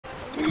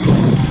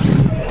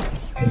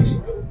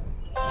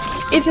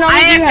Ethan, how I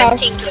many do you have have?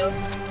 15 kills.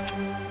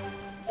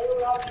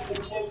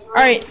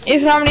 Alright,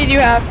 Ethan, how many do you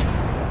have?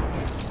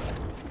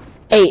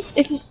 8.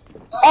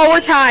 Oh,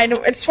 we're tied.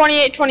 It's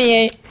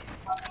 28-28.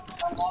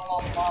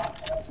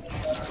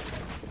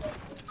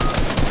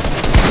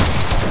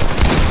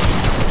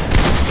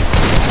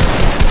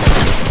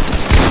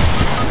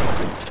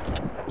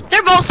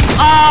 They're both.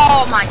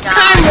 Oh my god.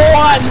 I'm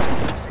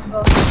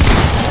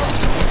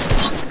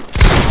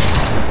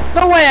 1.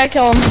 No way I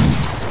kill him.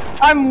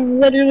 I'm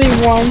literally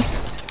 1.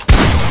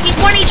 He's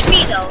 1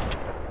 HP though.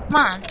 Come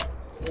on.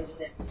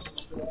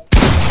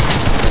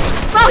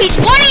 Bro, he's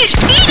 1 HP!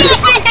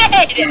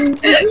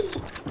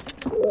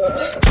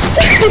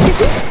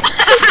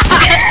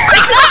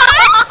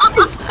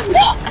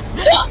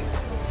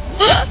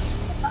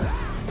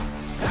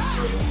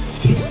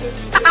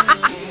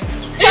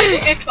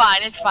 It's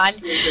fine, it's fine.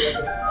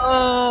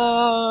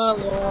 Oh,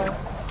 Lord.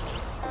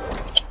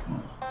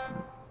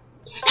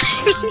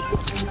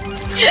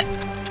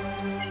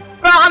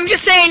 Bro, I'm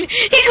just saying,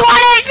 he's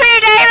 1 HP,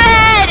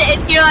 David!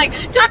 And you're like,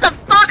 shut the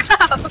fuck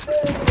up!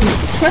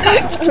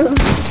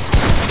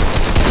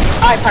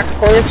 Alright, Parker,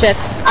 pull your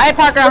shits. Alright,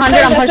 Parker,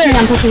 100,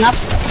 I'm pushing up.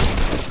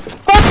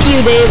 Fuck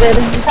you, David.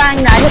 I'm trying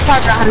to, I hit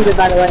Parker 100,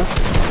 by the way.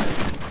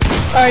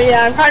 Oh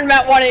yeah, I'm talking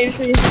about 1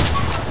 HP.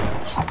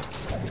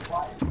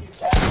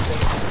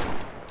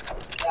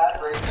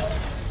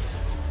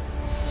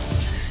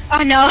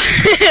 I know.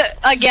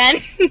 Again.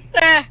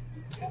 Hey,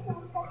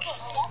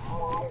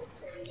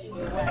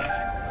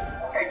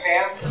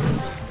 Cam.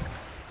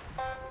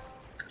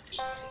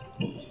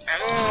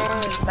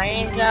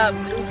 Brains up,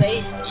 blue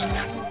face.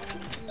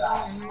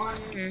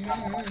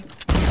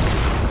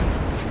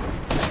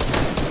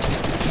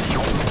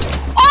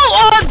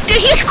 Oh, dude,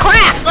 he's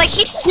cracked. Like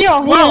he's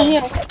Heal.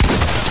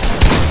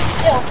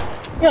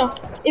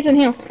 Ethan,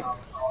 heal.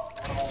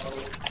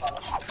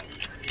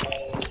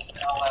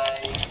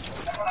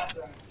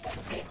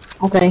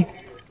 Okay.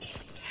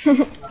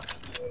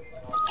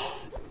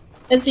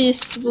 Is he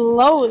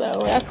slow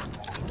though? That's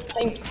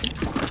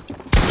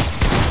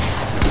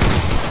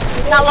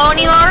Not low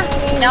anymore?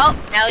 Nope.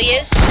 Now he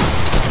is.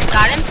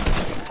 Got him.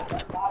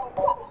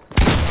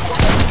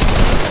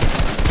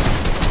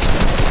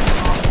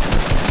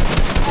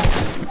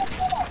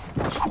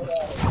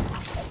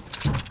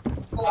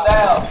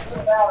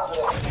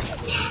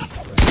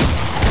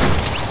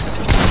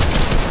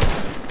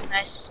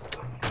 Nice.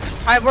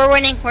 Alright, we're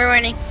winning. We're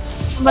winning.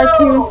 like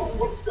you.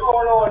 What's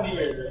going on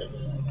here?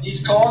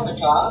 He's calling the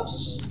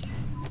cops?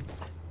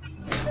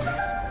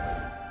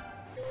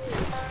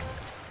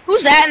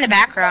 Who's that in the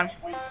background?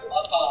 Who's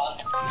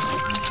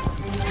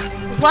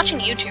watching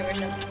YouTube or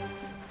something?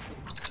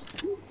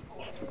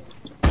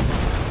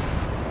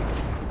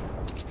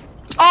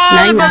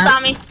 Oh, they're both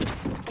on me.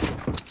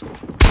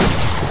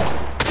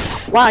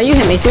 Wow, you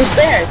hit me through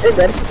stairs. You're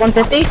good.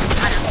 150?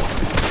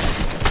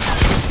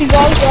 He's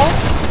all well.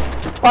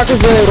 Parker's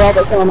doing well,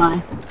 but so am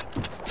I.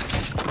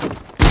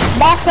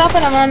 Box up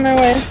and I'm on my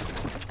way.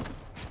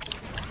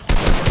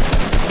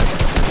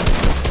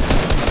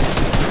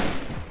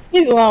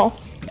 He's low.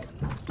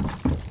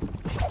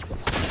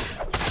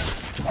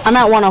 I'm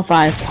at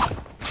 105.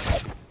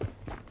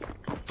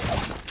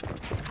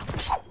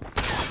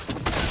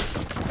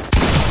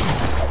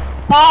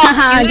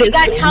 Oh, dude, you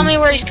gotta tell me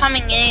where he's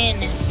coming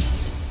in.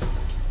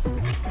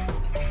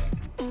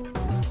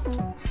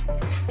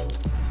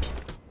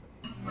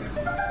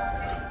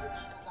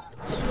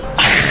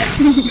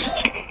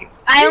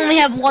 I only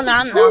have one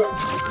on though.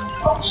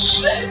 Oh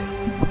shit!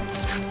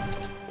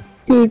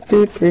 What's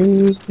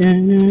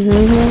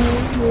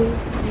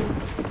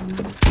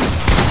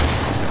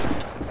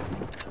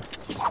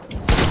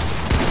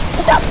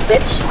up,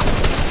 bitch?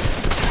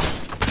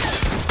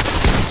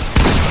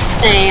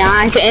 Hey,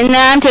 I'm sitting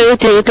down 2,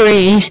 2,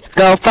 3.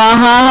 Go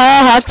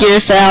fuck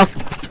yourself.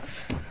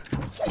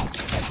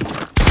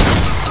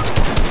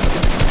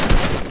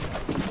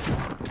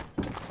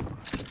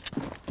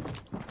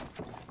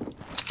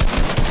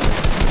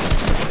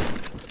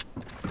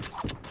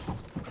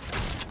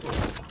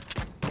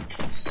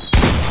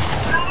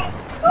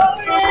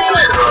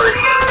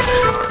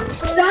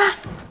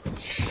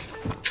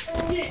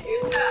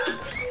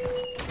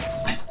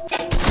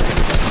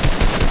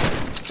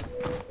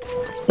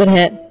 Good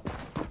hit.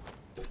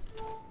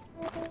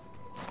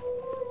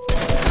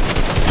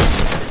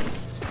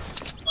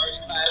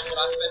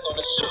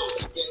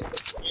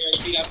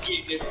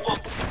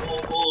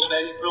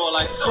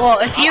 Well,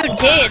 if you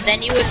did,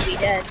 then you would be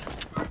dead.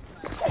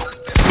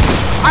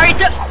 Alright,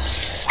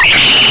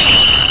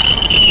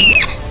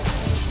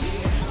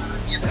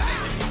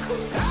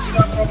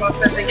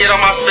 Get on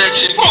my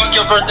section. Fuck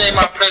your birthday,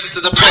 my presence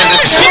is a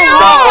present.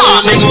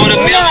 Rock nigga with a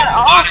million.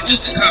 All it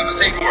just a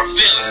conversation or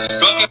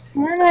feelings.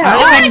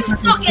 Giant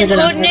fucking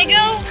hood,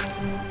 nigga!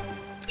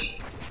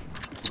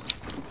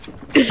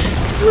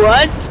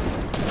 What?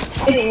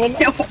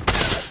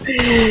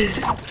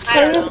 I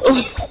don't know.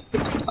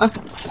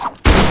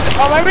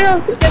 Oh, maybe I'm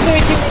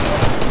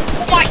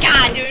Oh my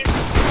god, dude!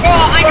 Bro,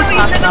 I know you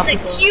live in the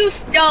Q's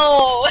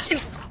though!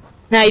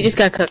 Nah, you just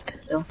got cooked,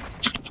 so.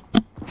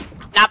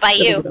 Not by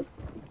you.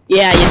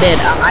 Yeah, you did.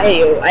 I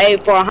ate you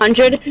for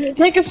 100.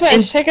 Take a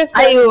fish. Take a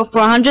I ate fish. you for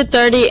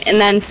 130,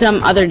 and then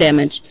some other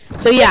damage.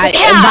 So yeah, Yeah,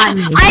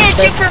 I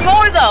hit you for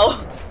more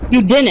though.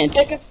 You didn't.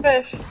 Take a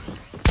fish.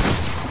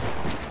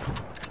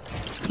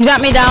 You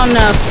got me down,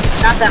 not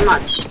that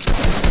much.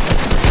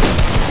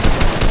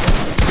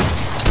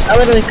 I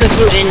literally cooked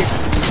you in.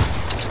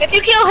 If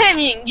you kill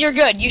him, you're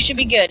good. You should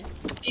be good.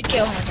 If you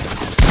kill him.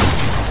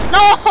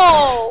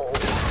 No!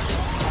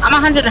 I'm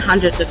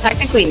 100, so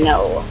technically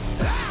no.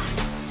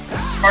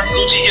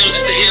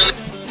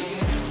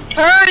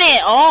 Turn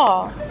it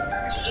off.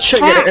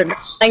 Triggered.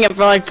 Hang it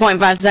for like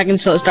 0.5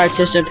 seconds till it starts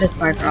just to piss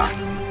Parker off.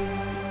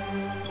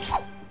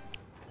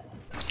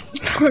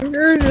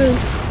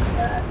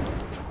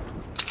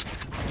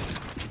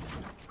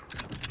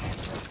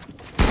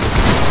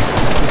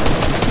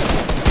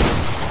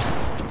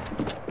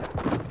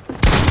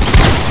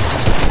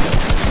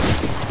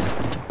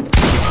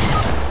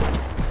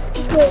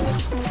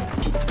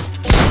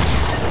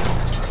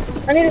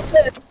 I need a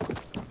fish.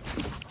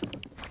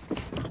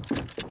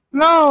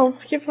 No,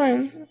 keep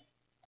playing.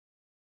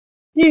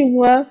 You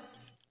left.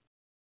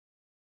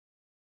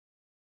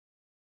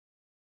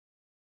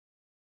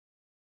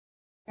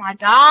 Oh my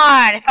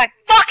god, if I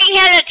fucking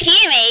had a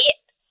teammate!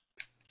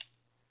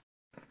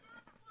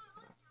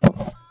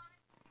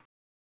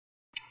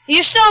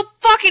 You're still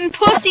fucking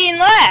pussy and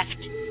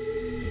left!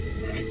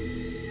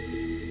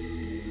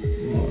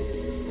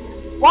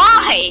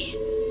 Why?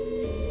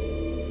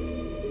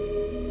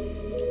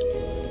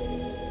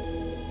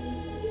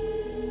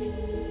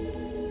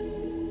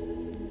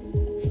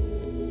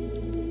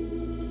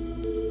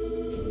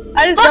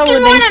 I just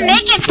Fucking wanna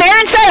make it fair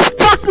instead of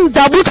fucking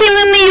double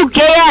teaming me, you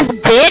gay ass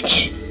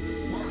bitch!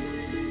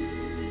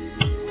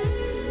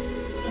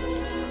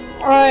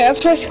 Alright, let's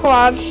play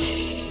squads.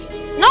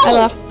 No! I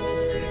left.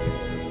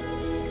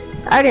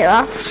 I already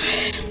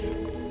left.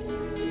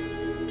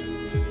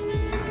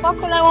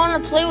 Fuck would I wanna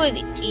play with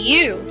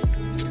you?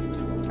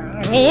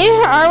 Me?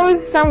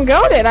 I'm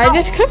goated. I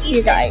just cooked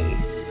you guys.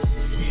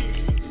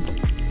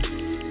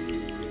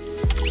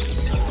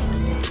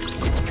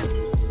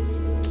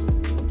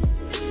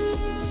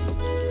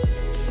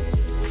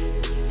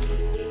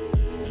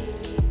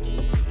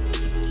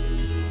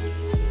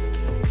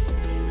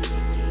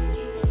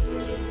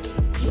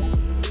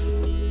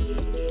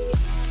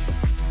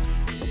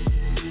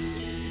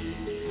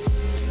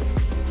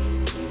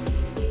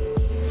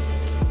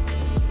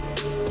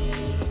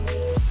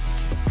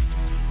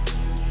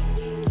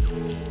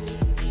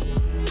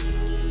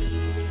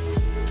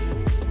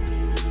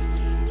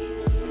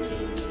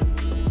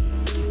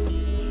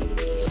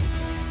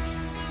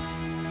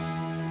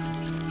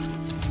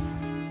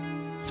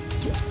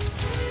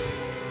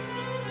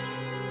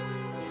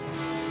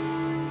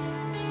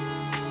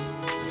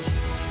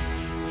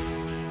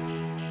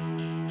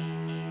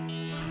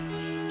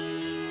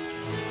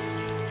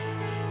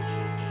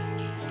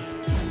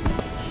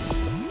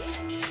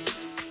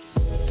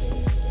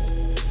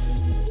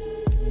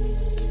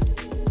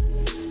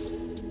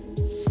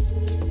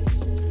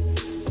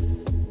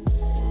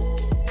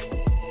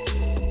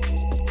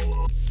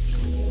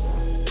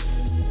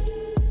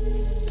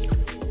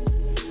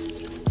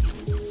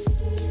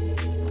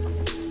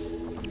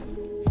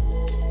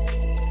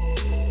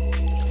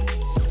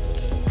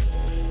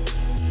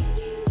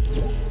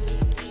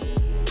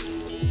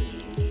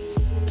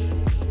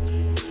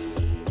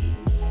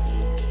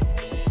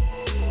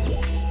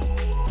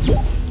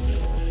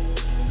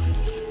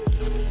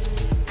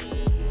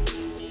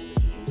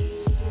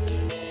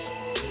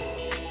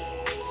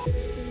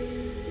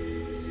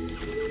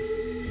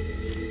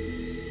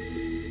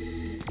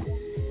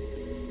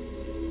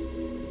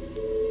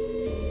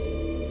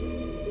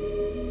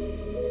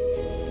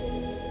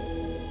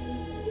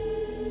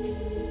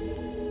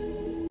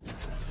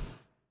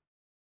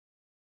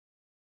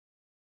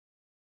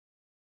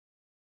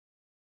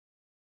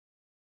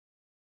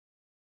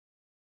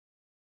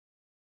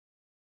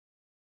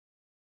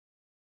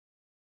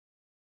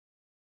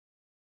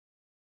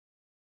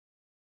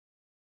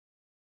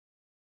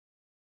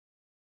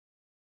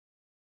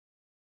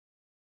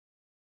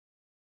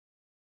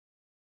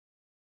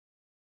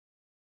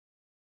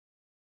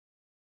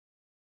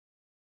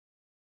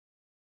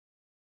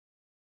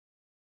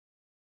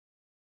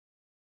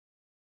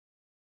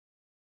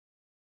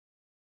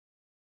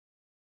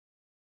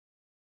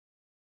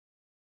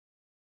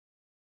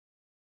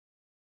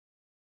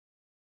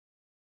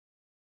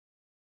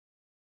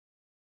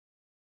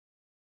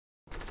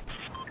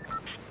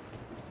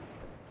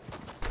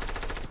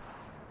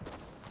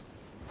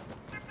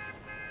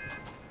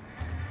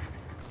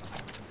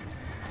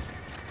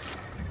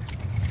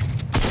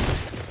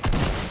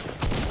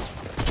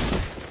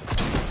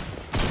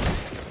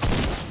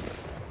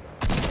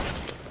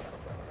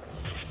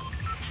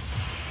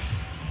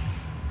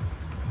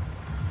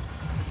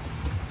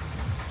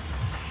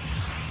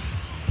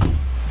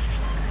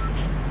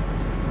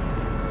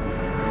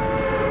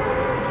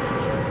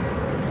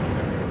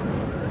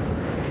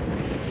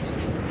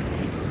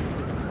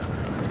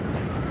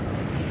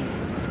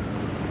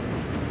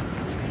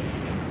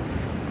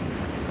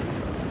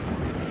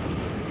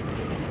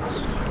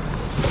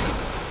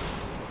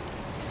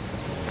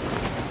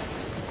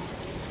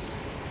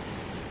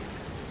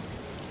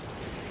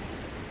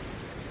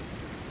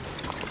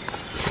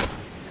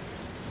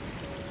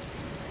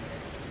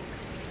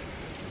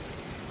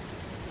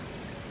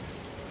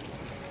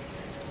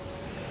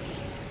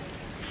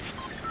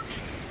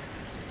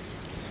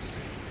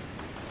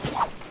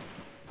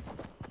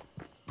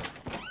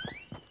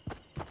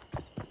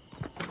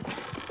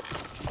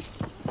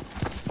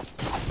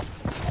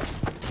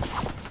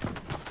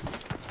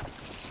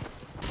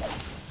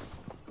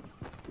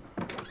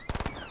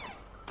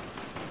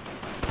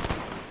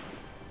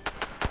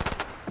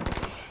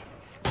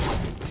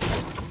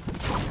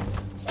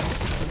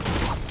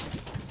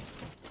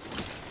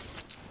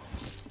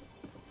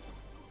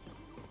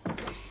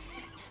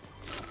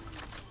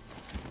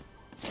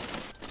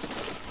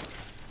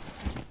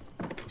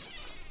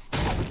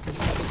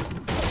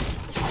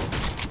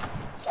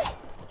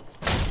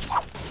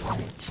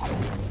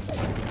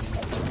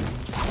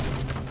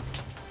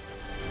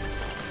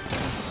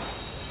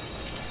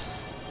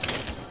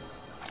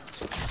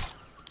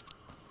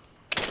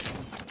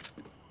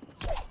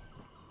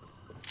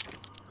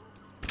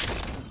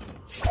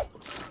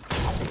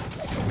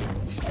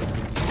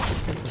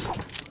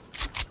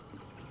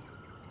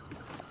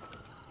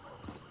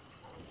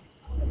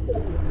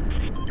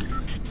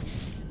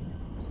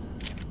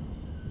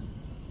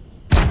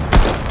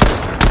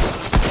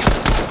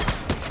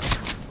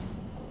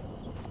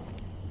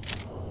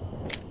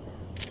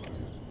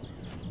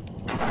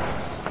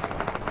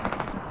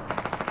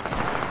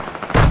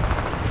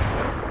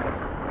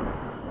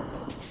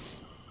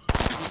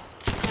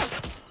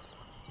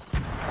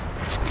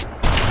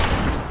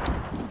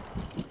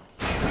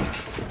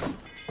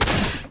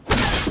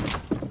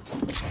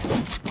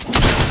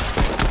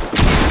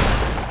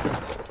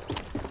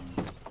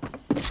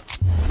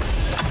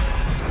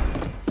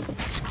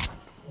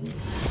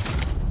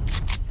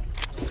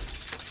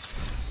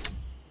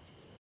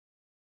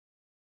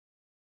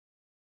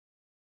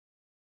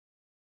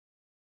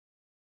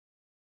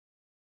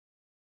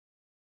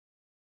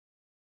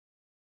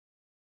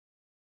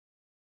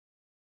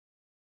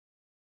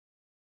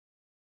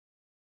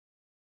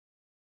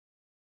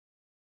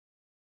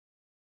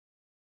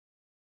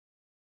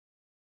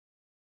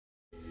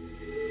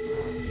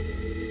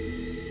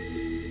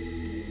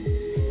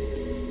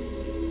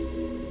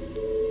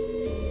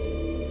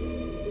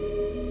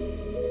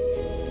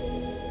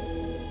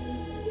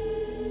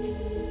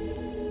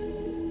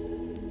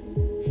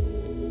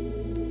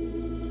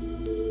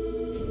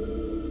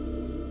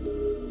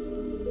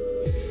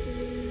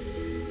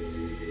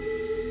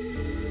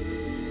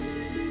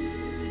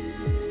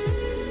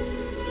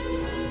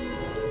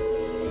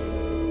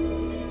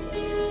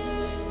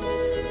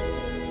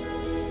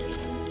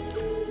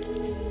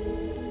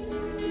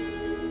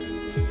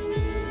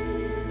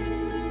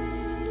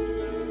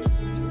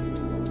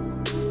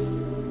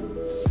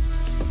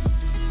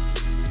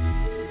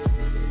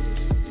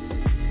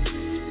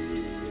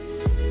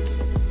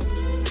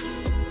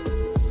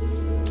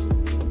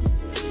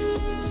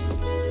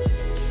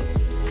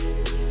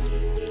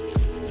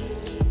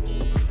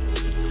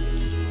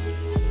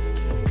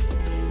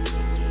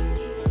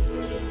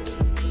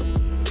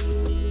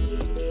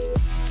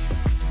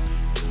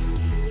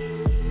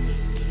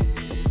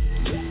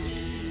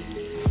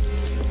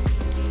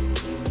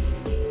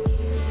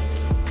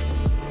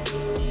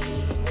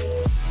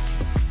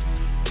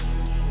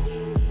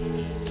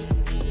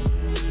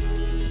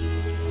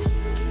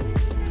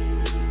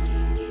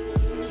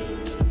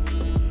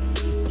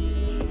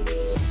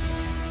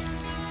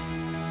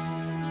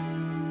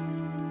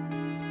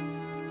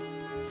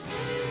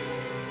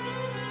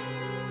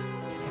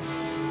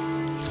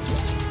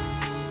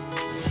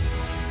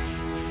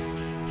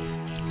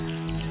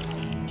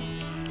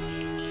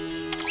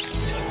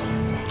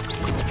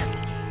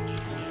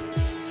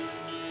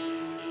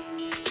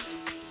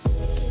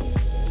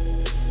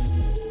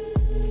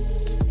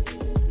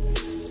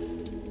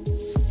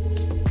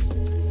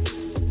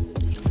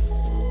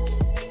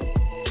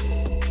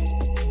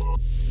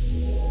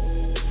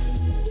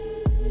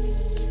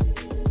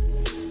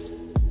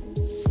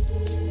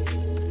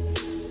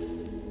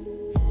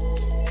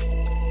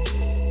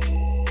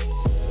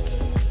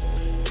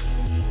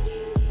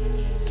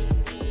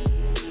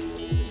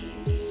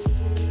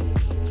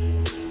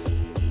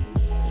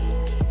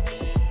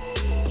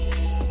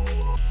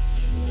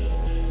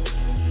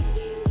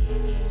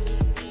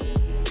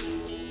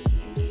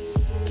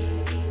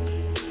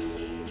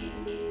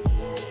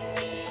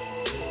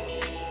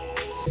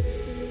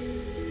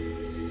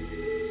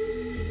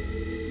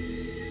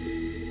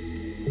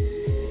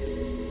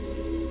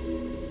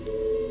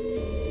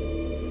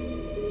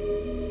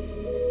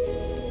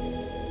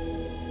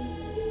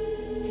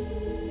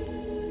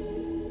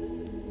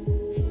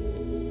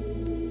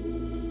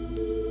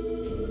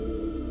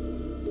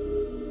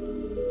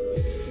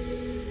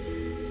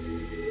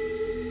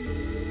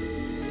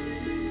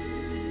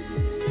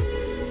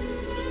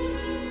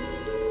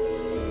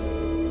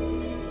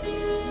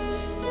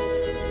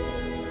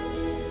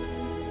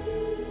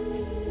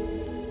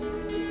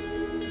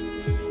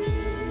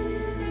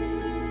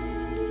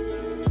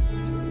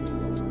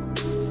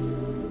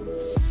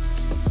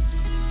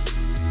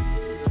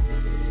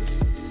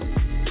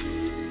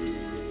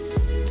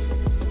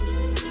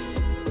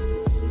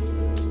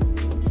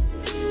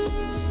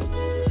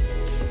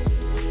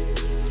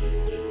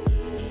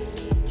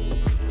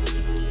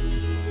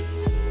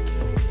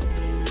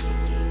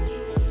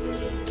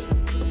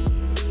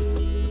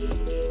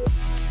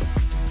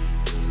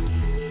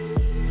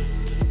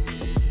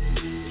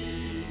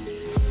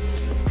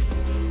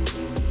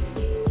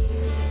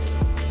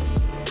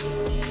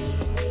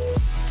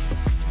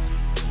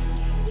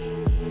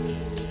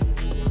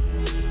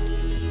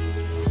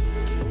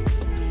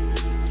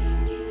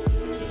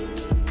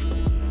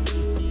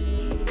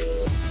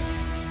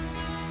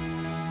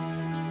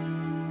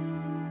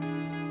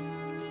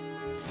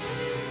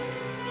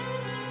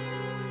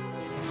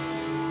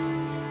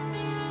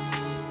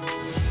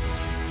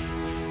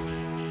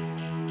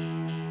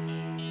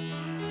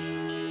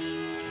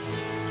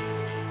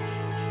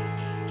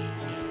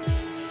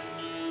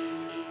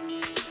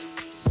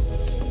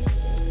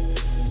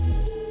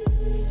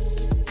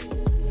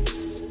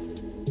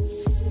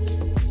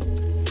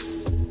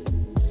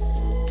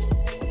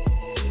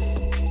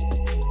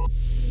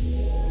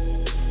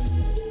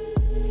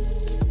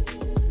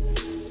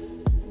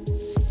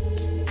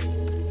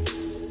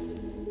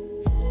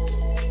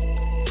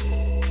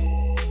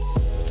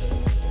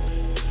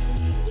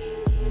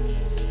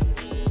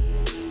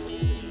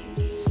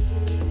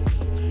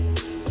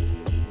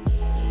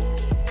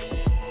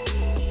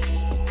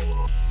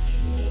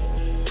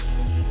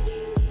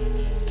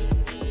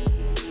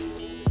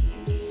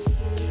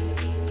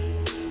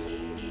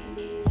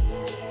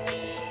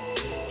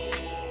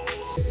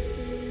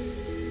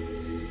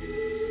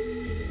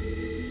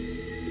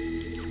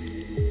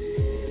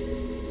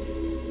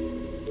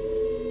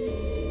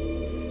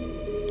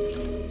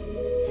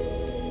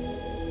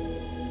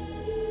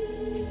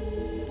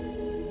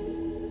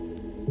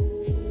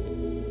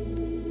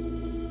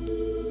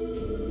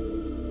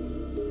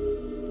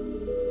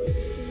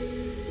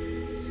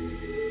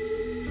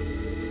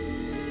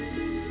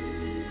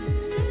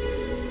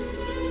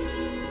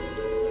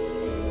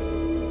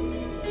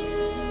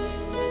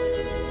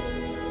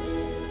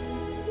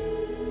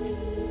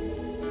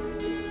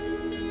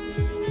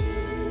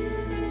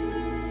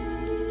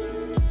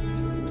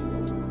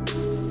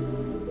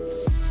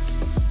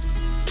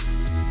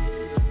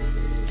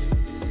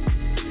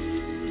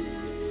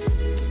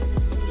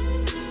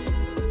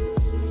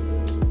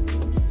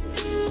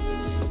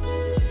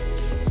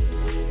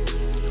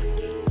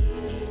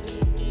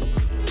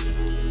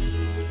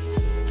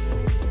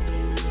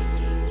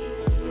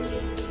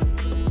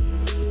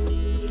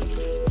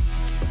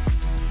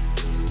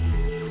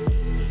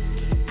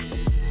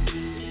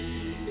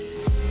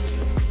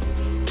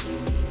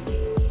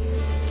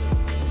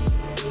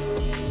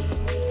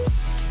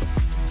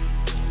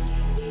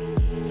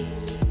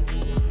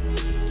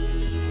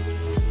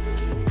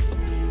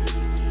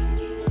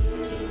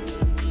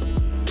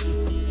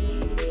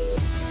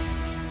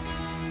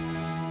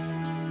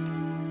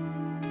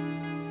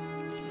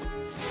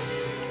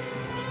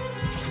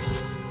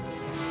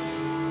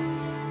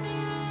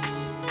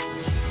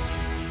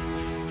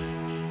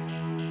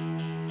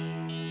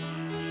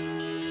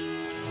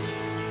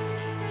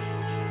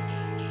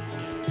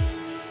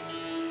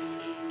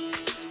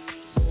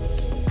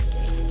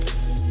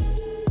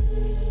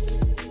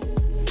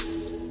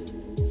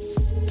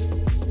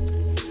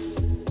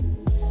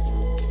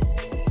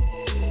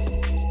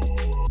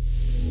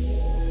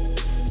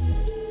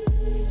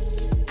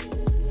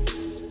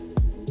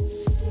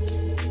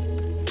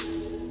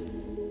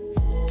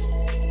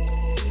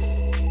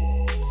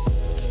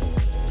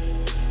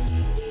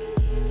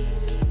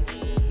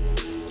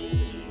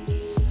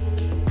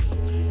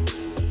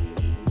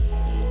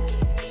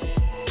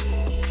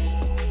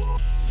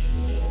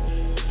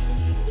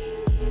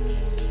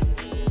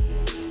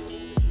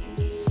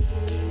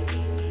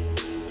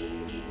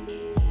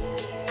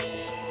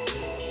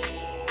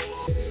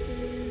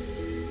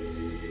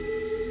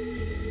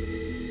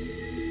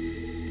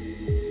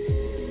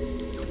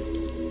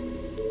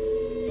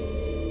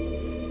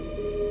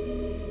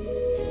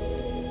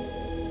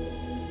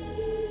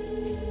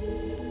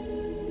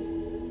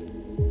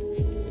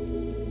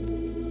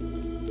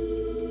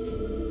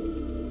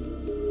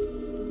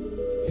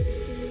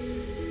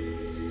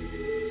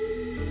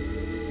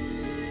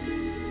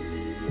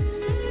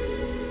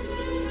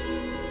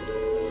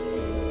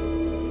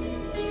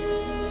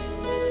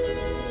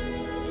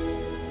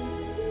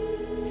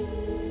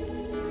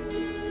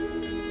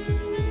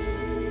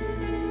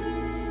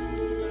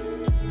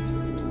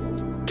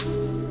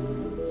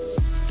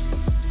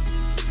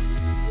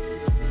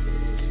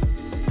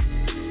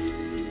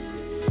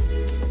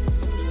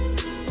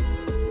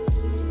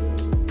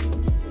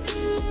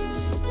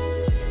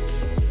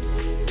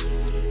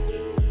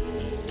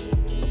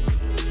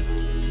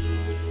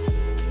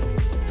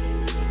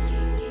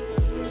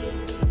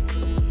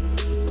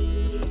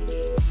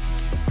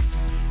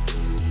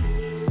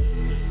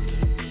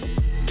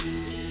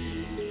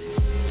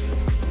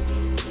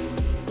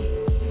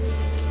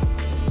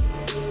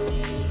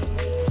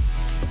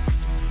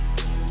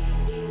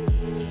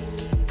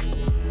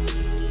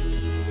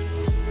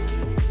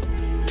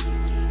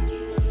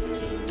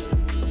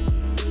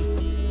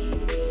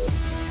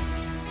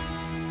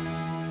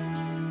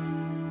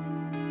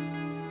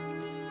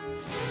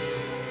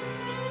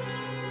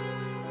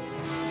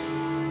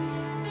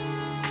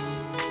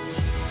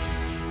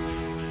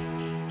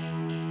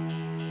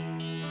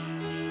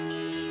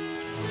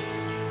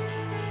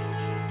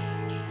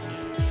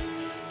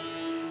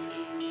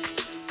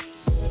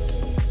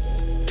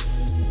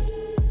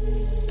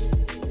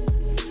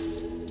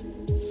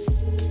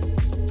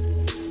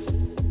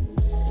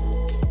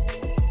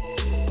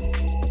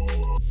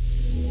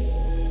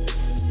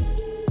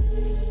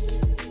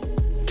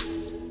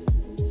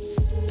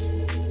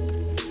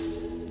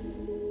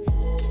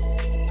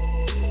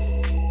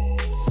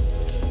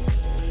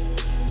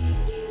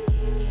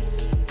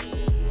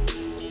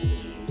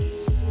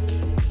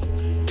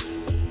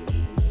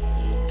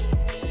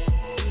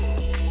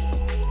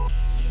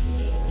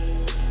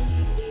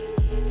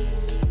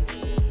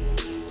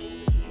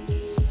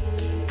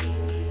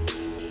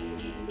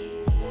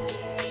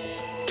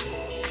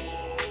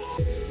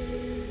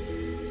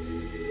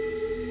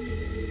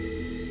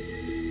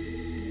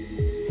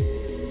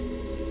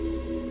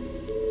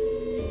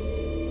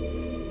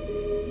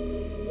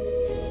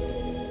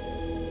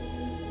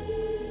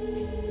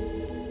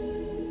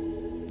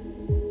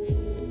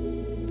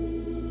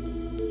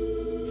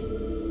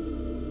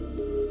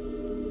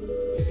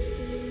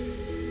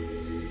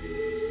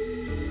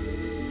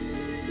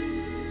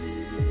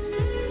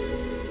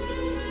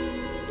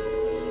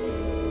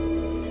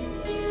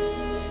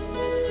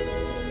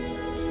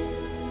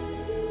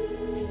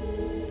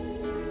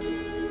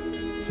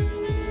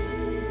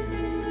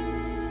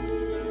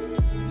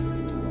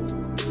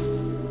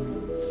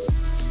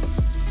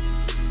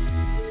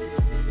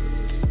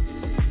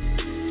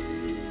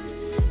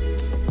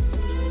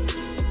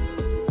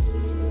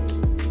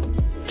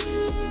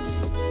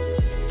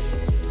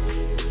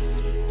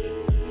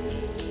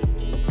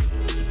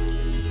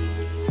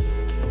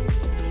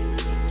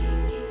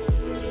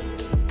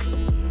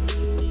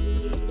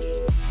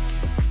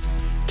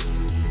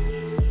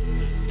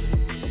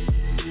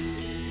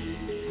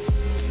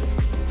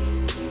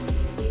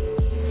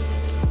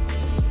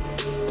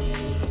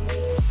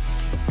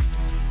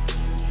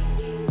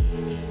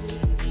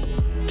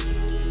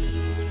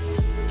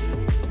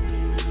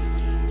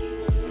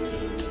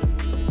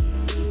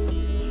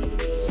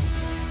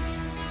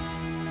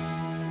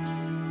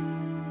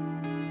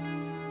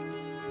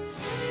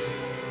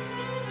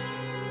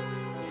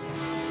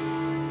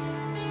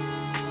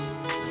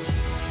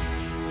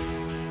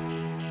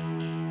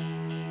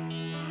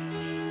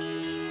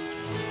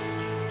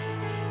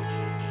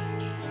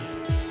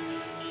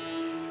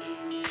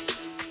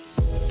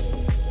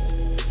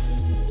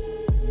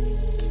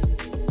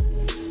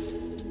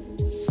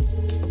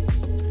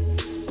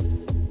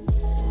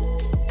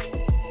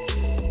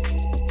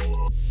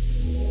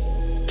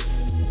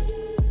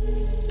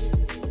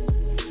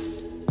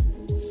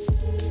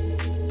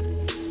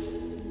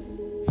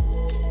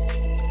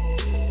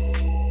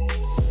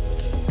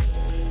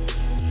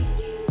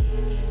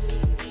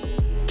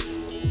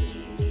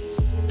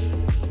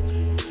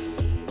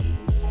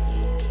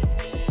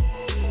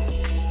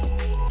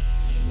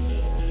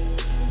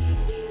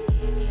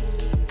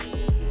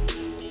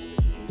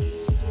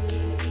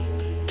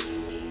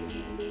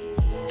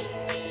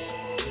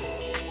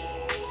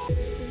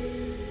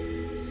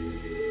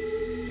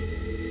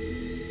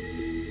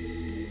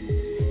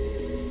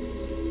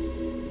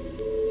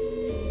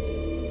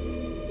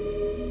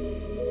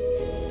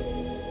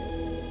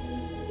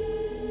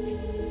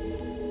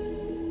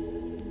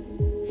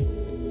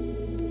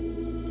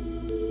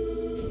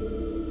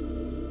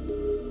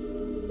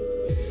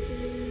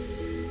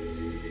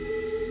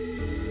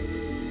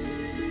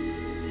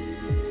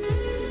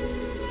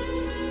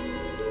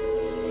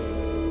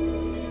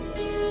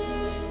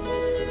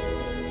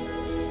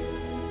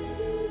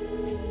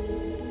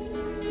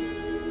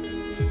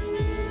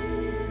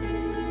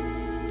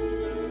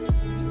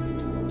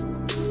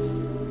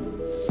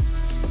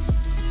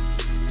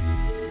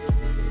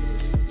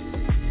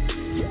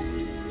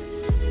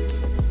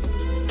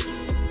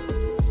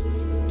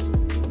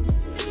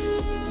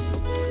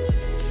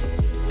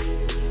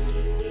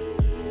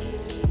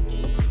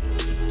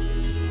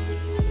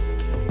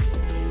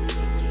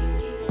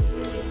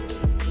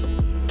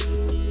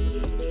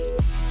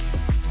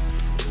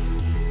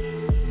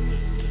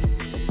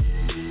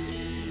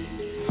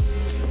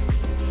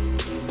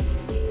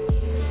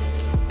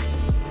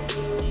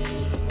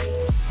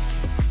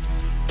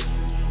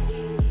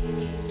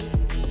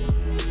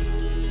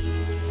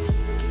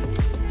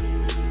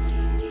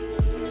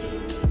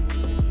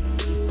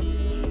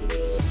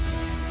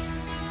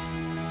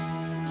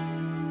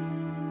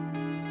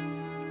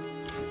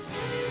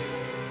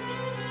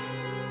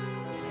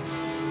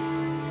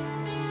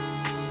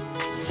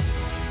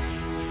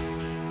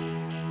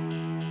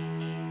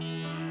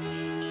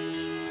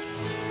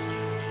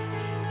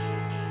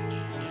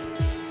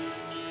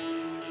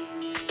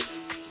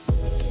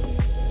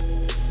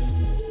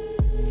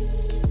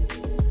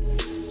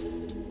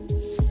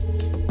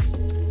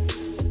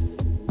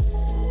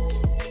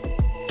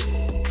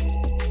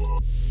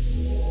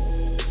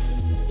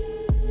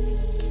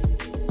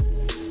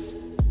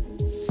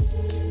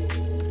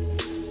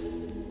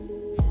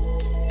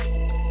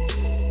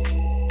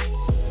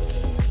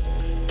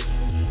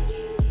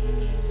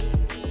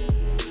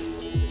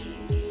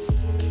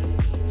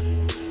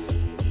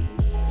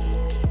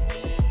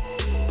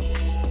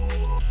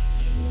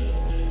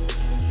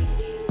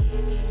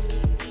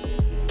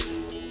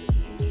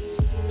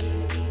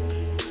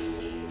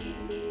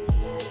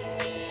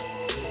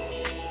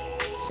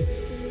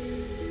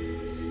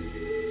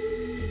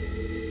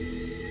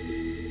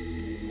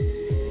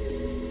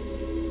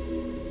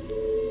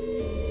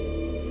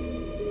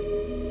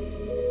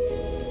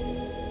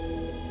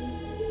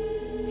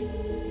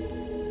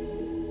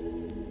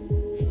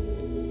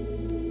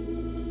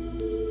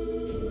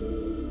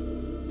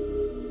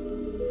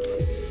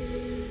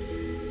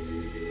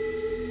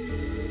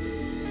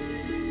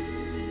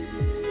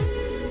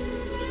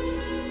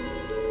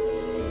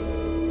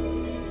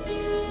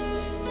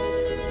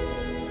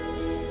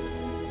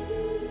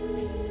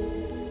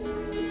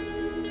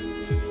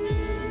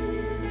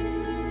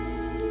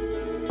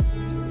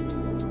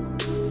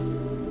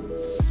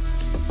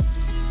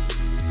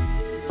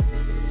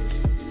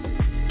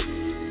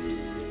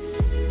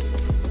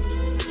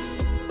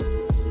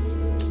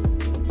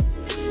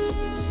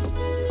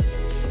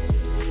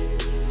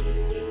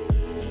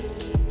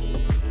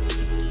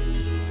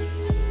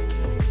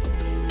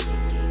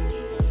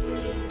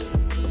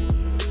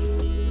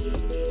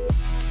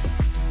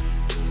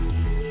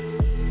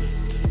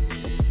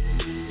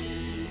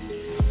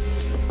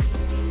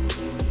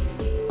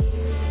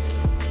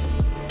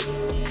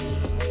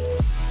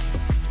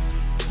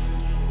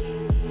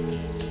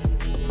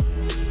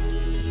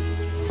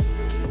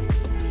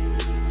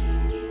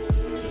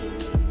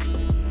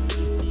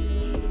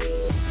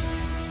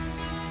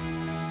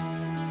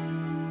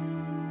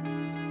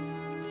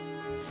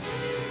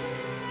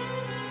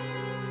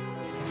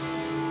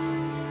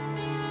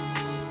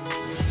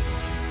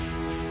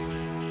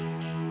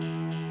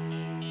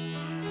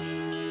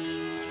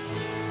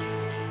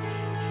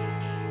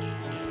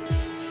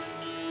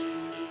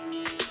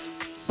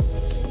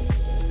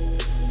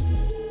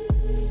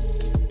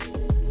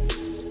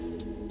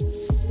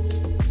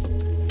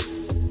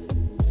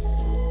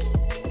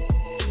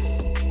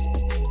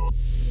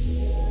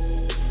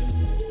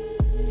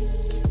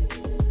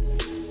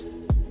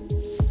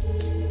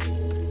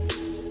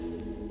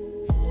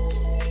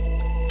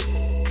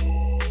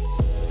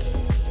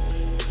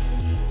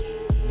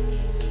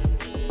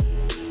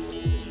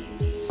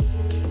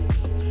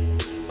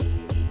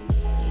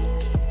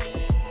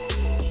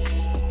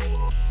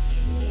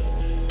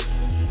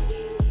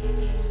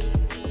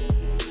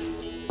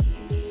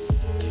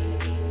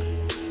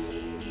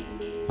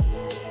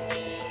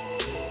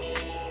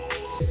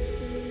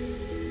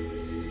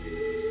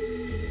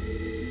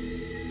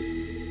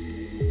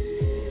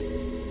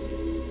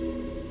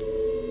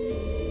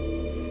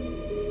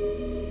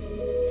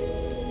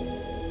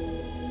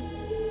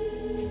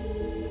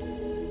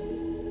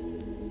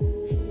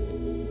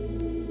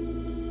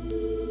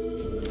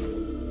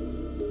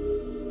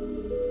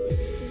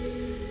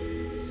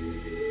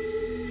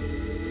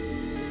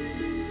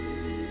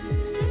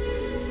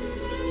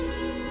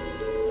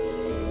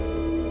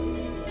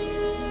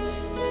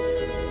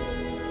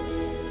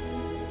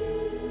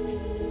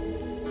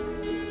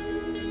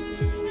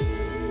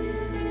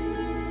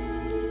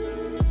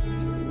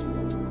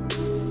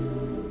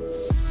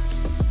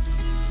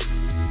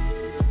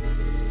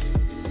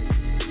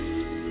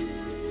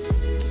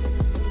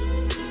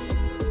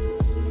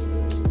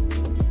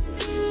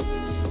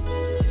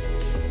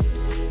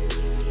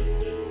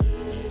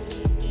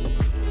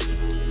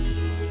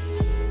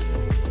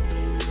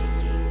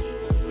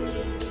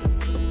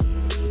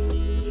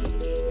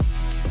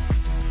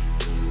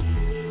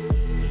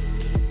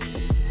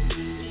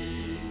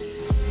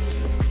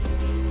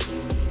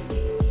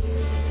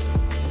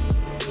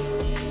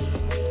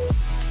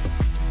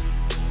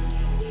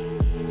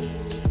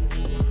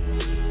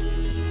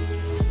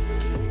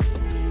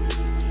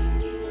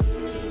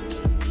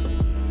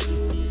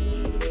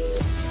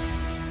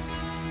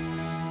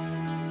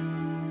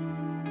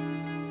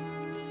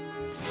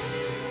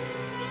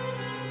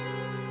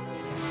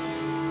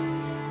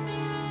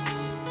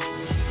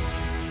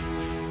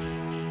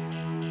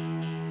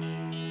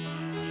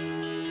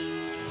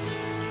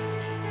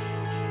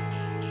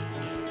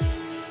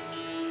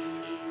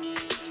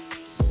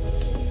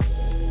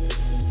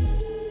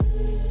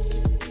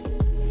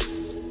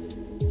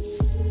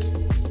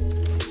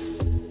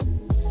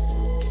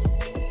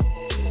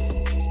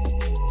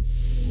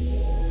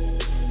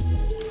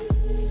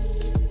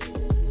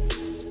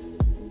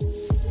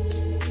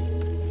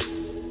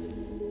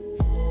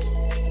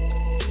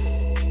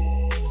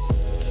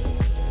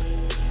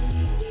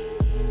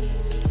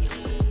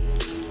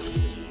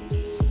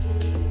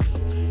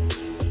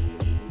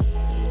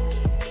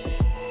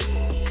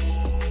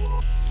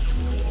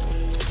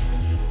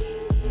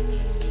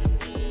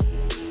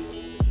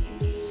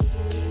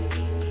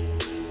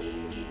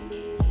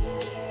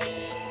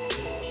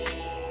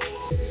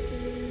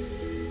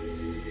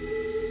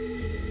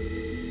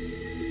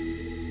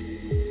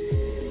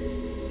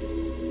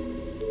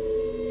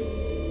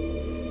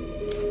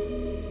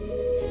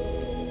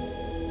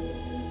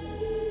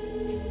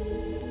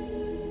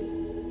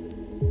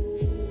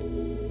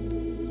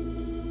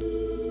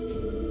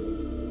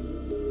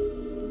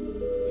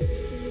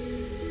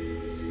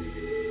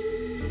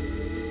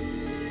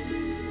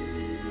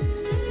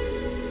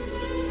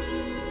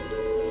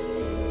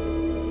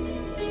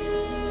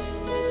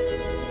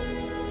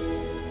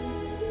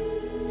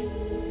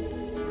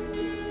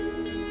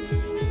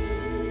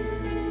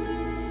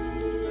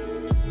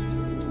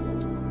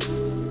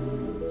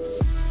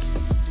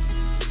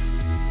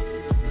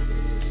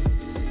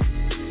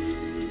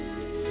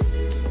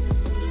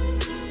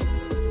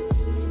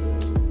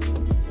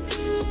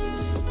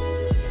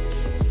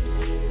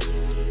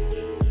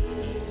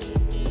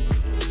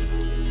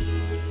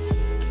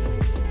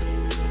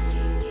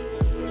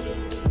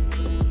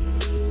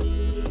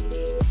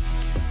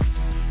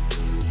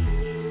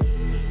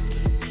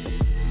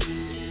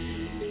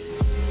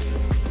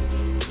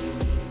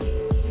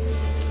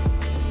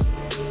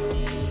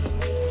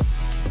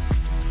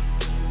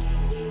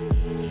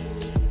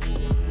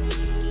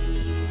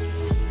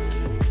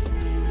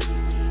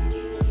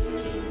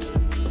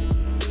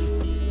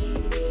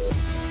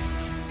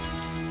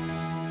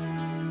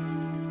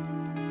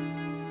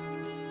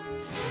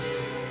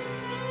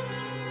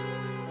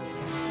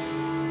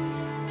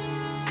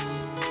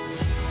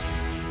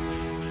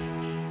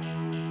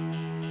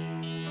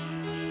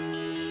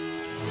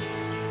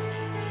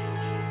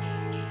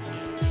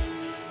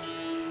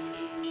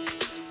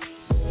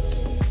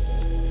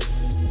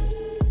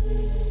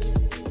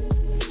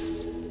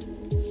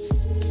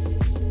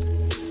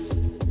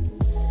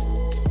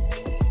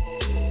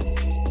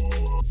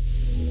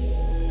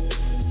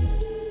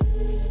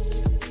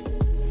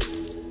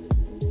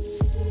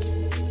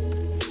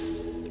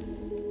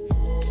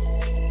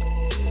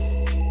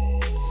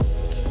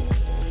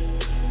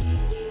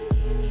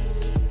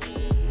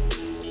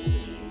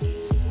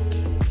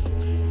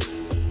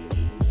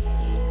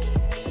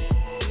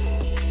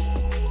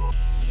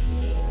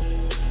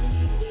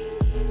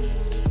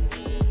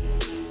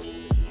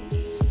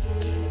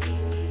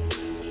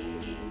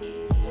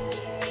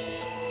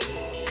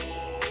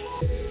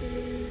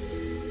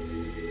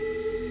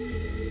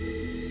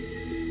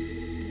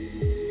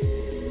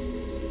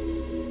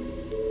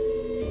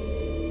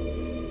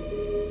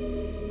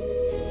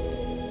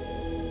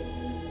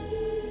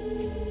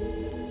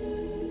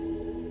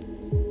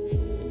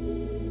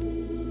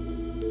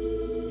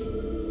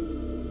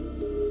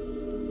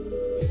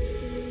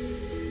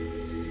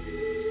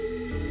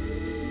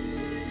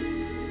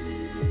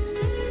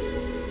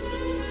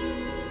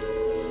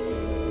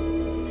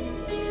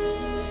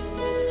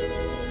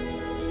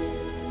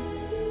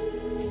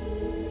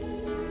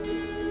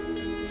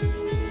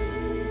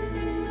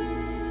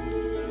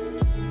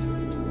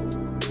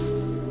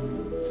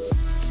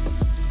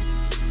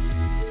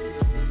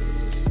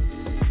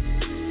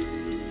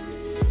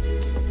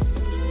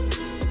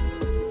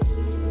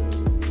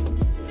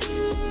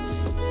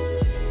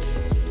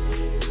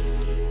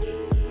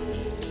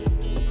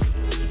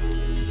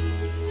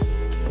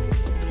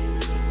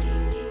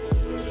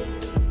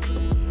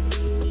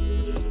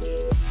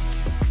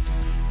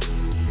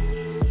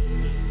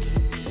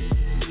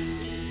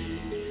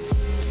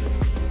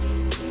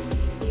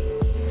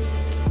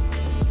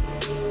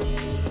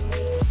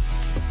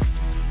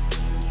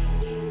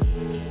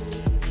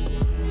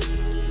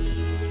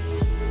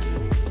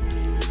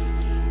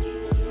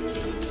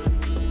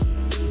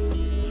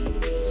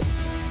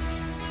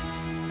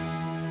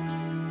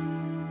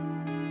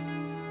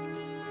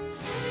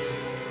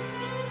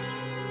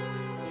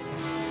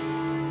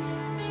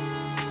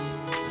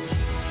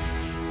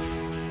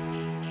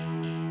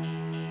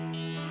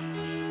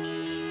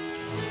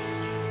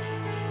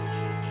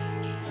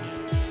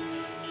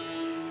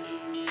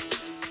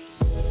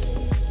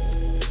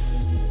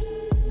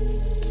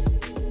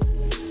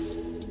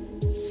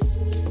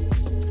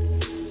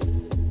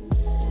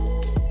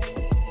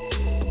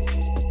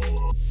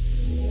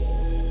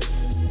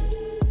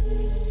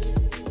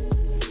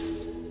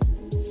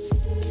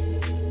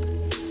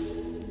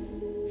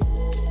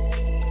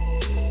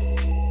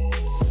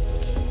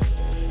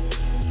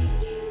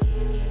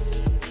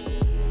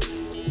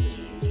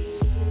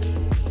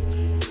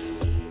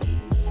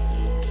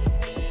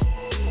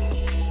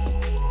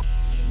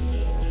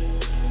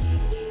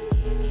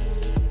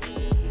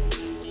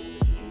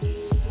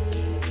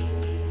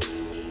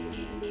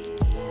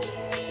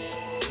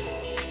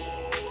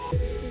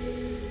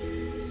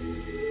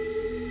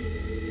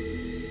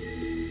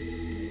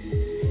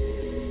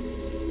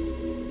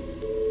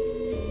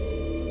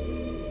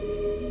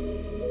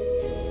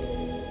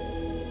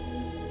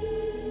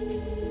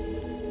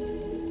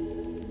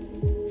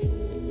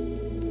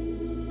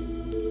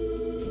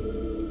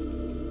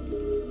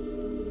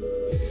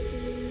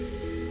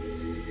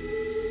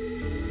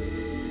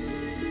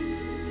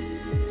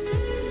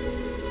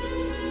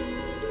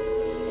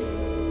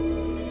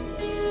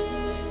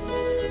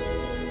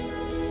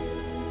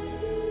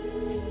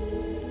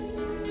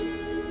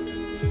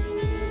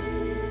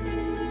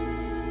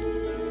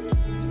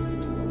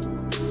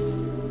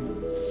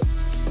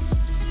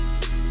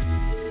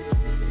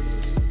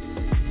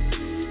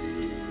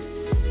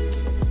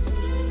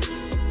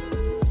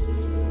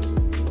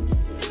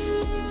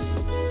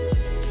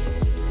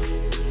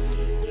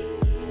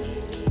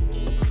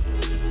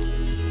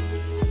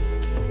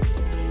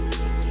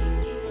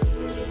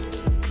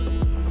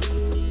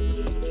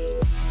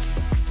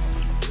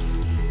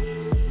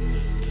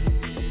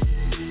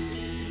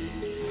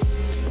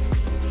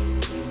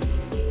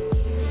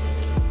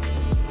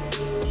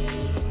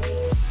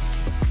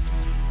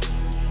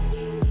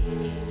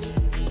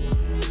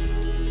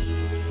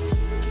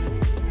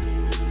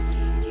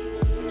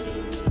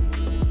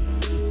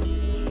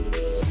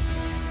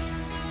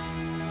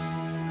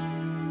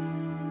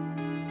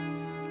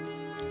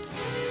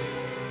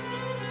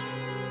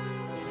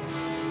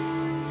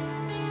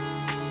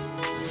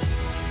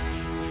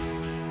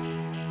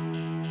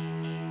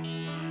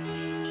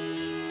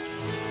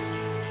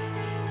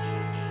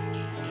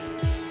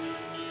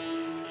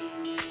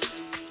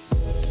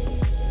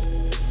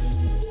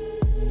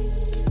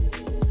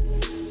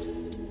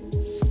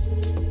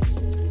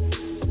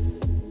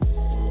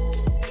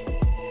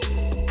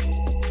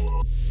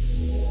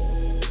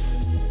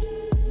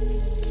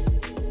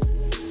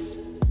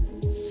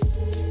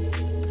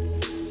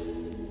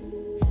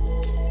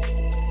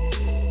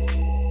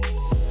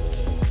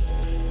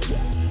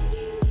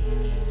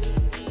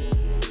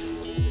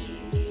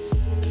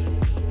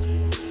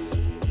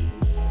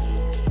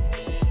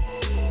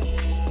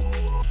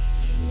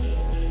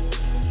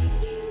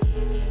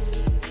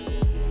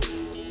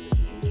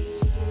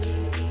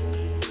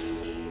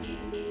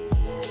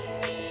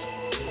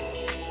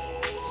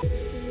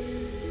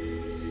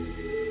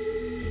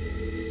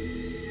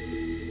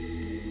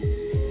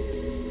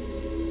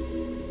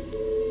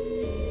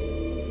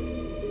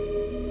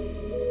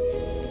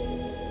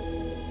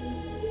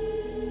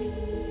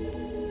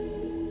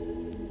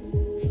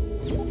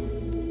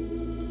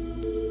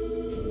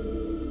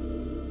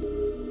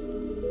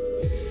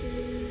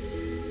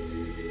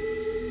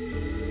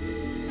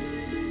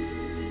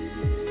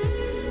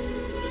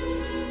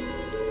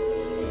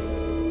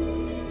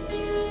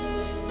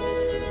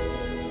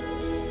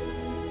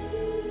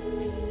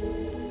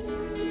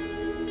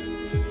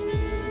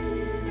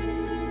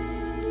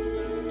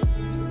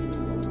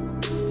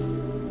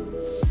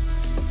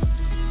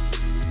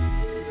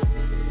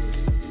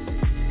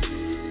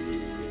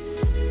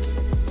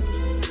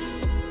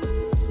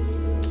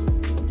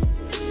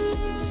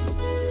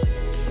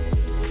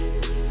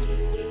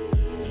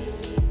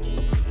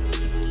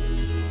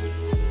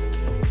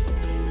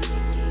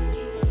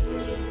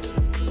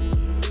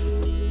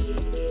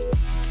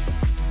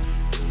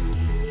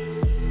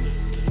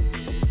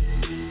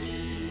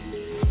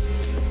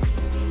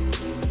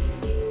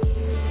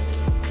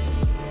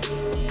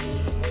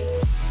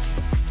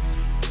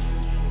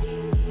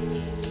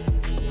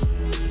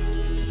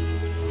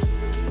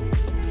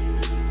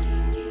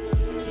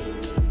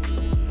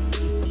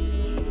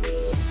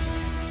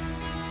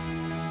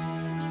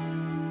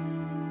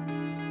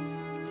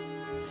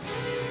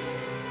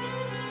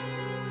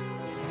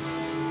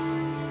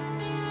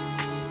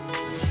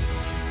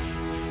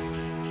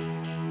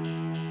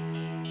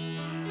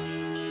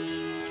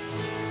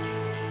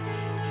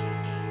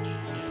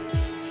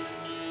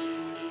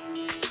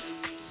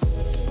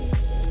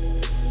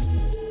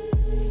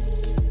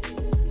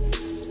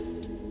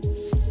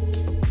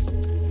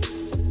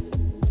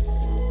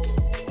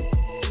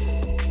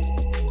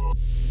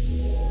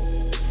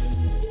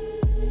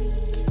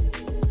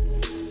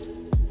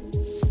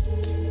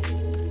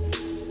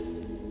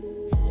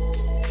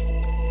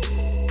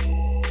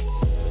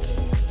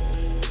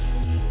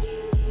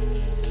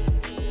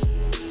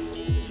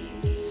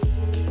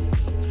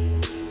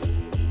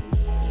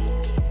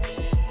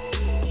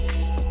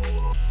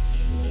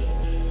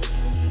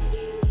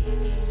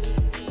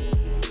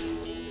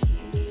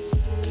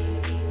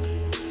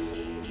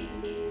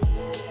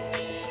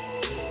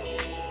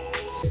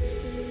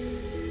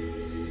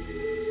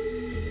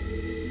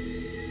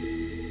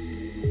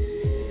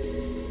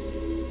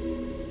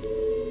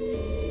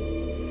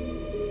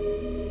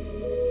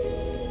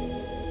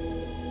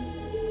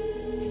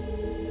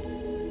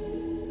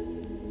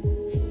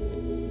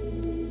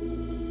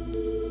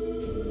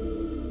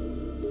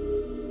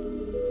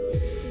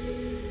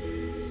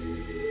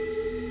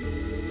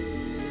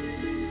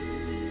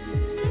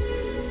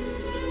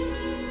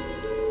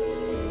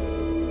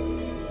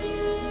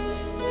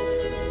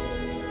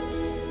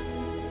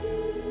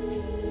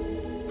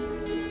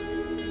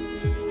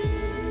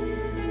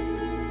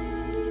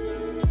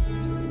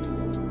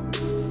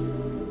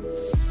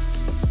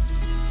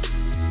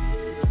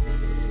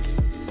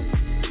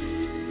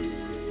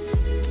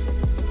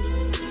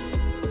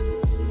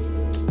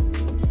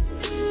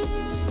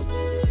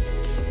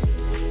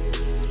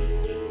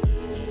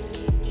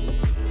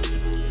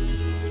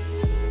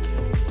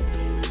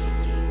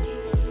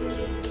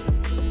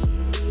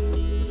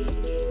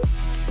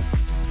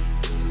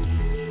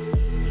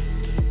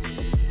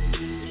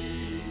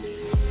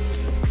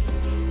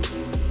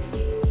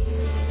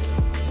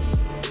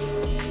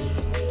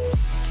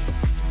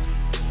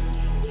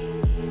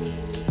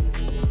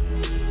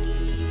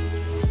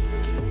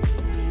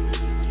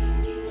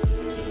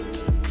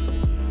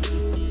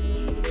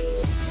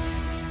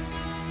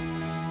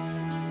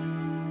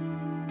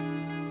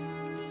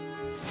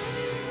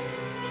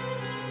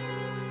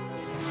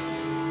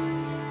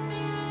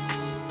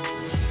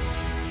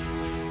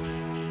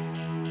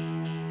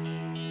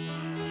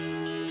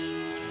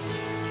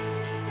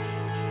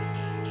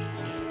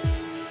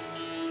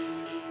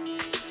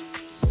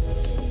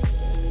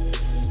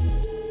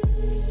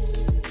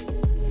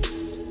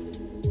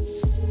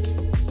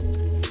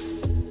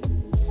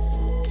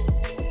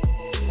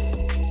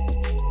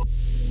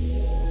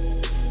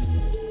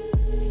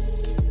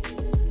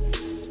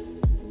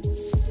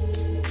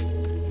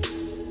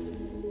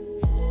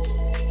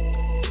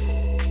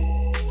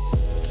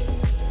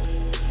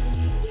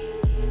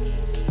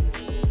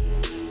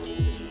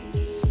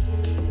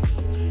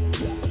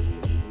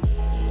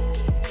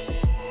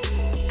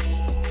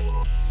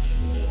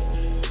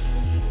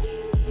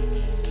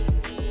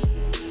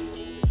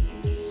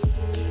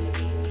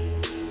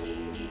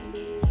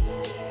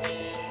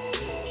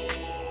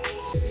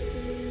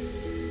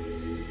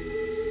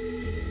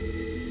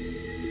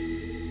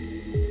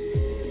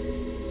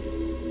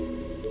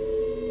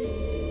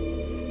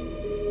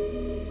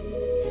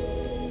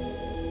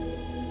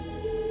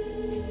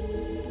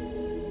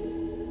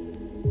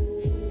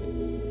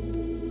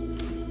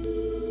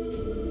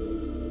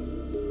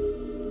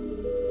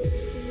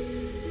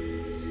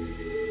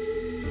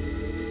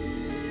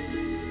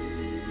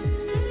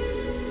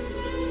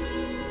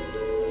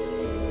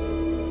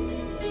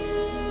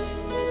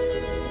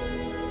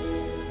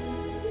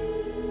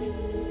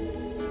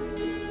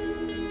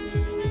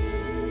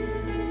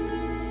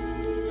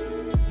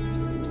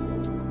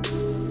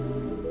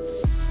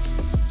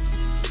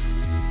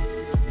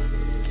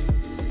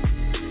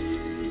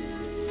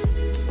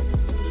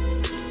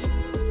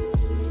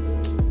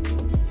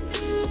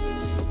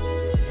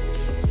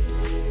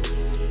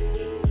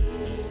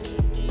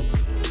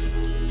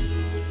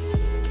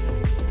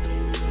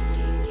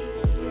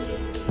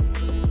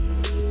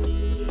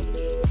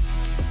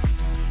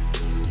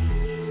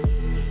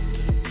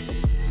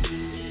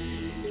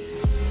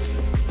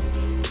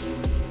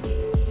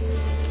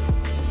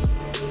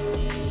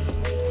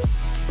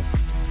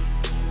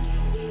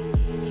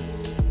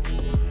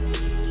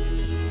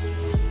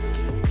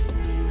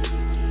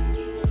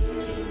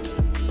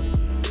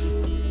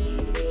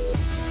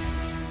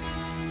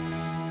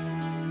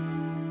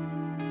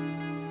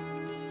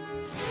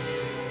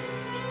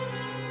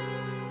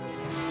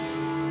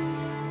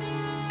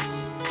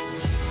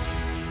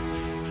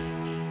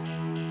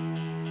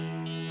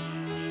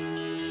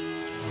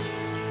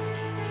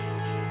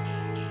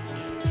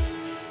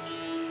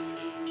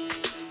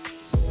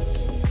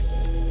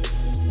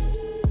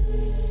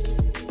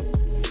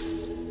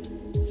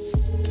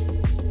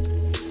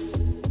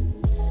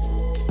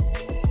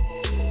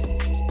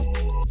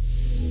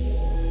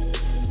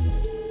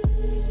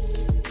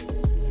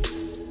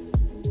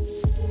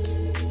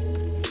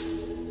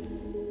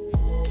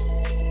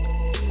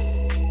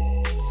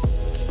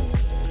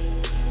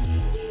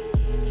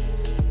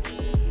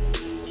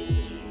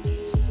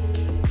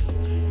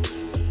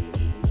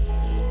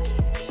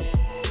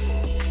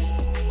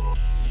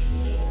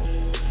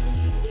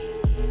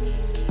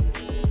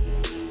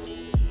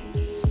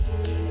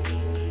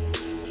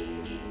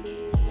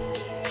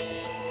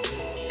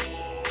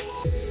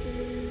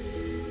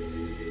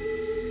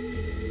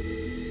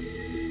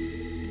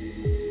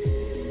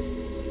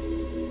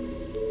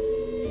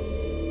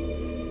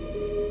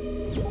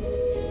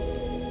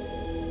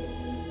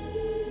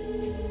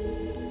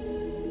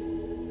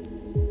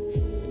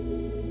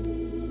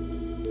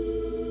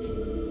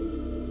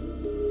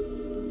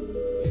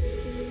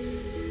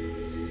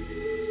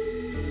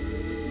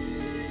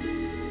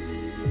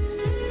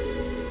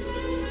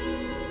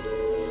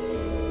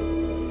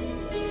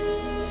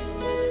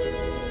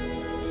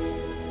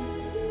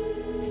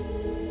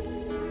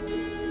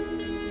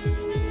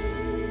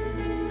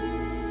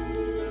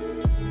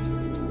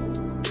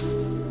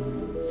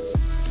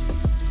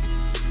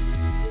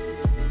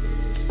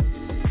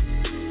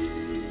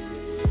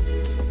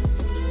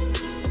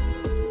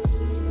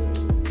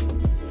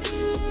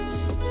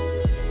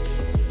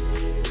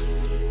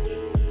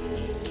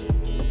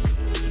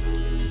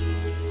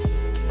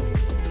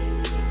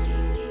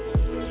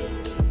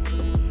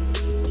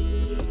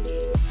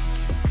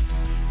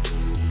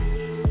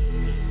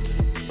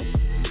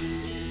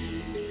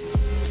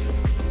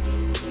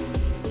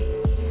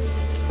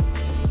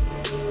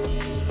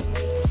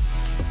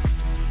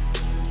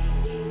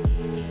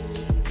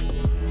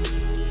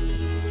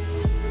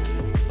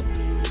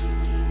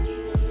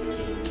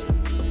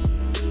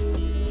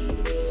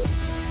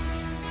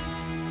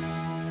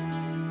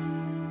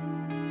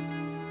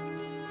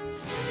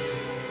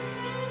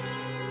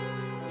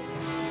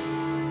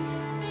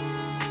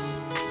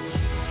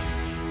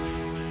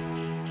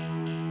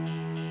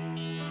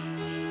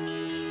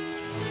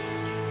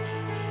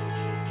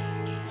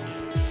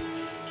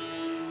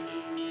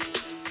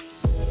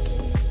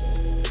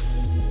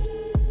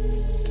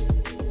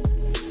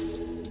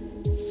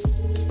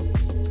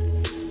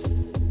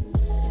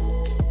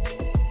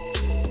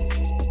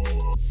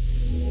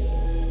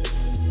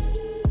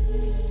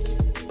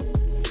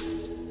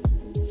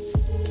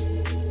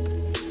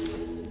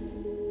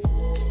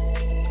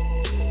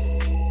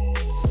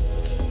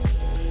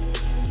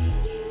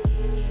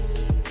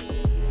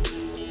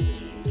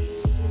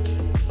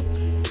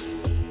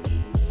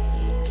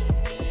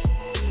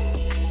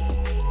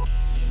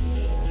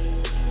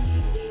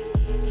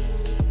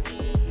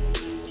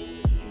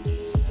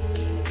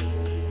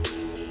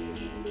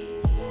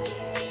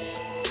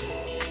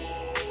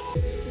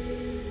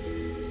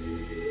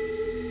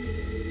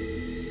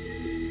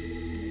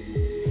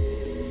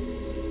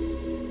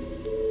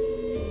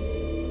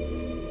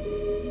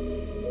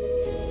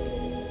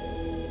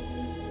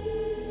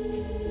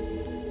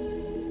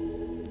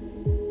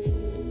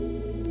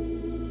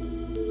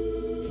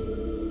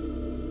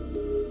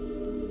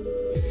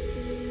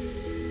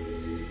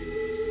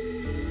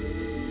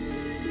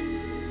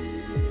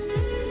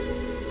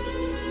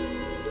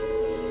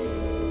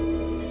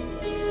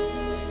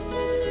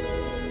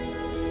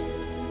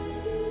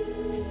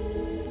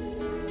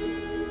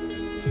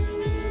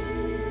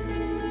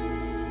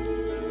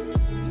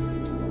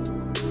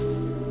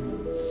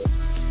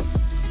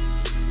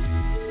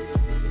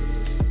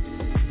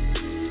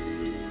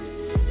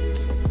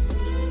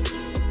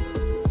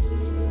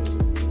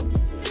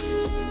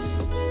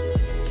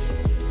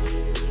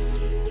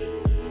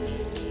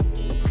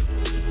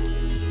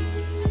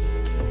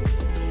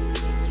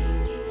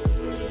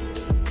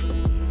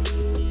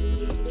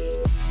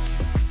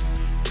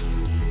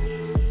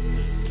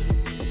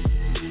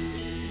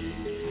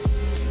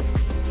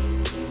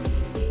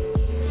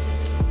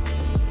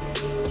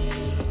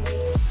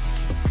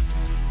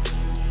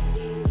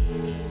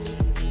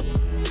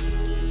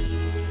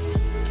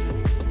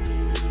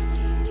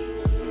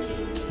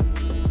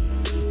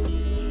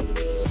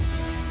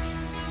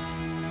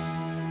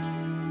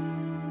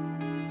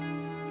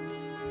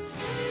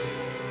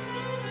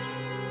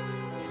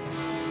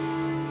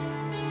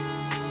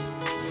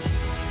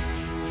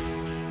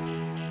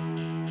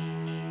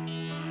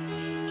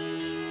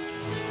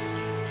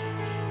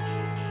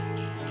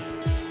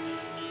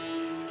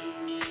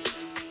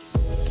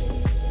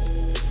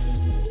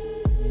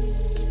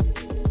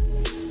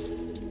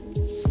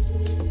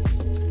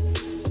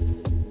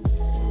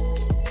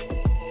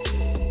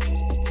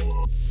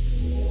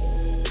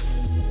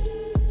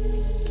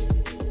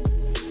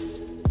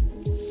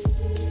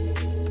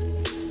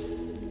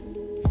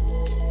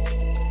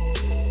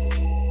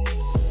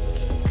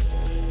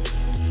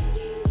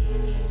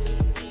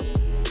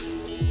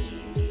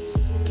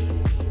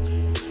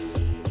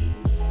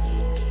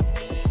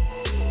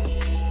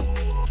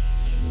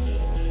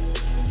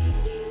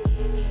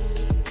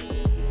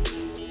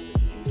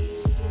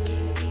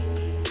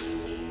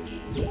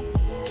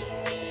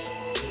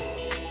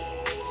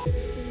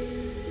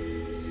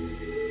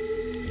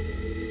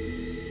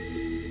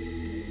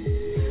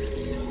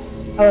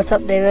 Oh, what's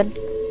up, David?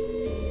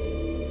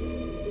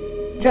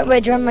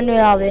 Wait, join my new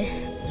lobby.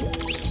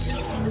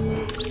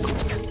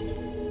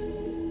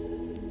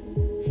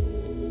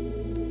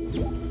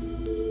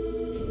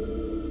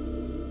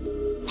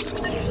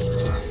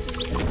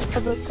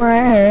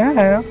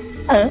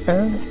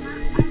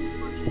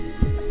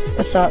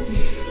 What's up?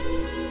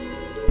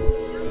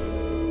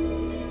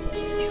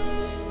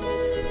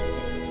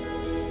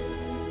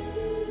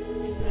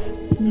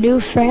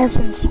 New France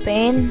and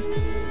Spain?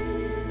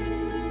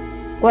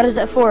 What is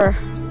it for?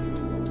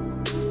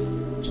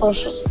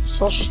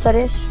 Social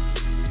studies?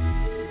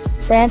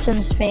 France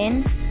and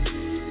Spain?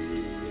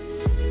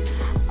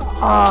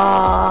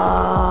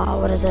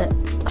 What is it?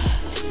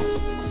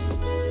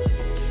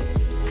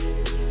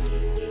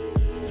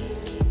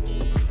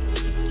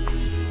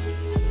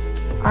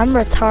 I'm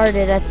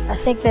retarded. I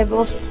think they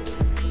both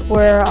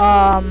were,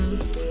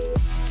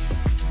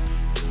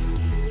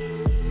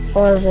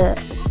 what was it?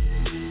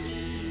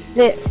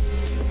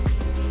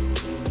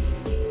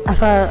 I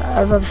thought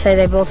I was about to say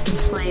they both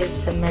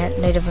enslaved the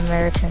Native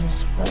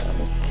Americans, but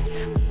like,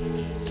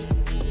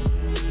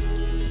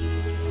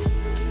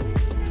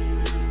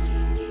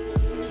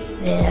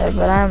 yeah,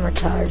 but I'm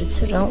retarded,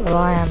 so don't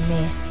rely on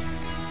me.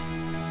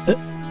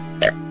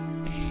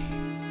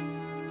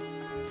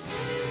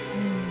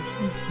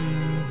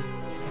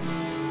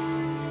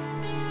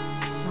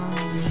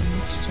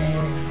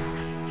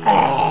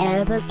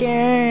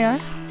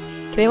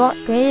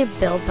 Can we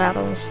build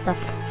battle and stuff?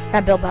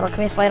 Not build battle,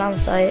 can we fight on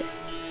site?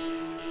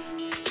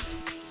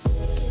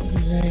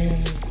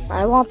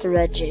 I want the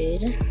red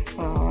jade.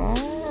 Oh,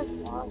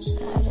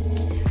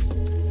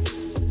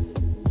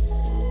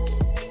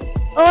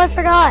 I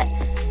forgot!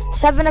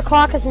 7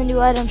 o'clock is the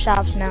new item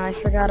shops now, I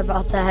forgot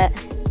about that.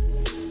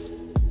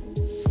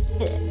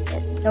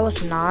 No,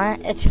 it's not.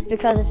 It's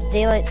because it's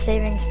daylight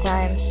savings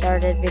time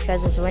started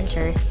because it's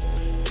winter.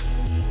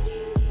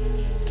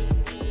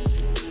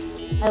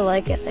 I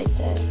like it like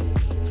that.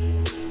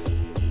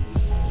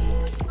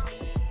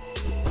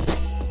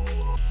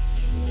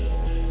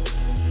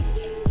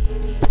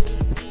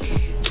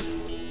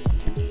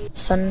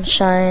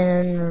 Sunshine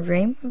and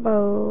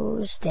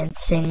rainbows,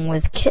 dancing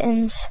with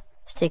kittens,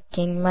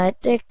 sticking my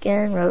dick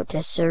in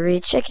rotisserie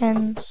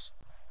chickens.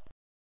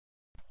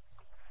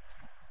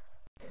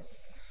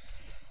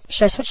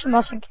 Should I switch to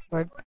mouse and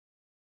keyboard?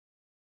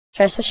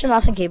 Should I switch to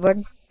mouse and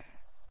keyboard?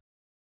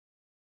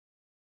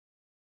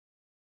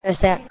 There's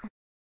that.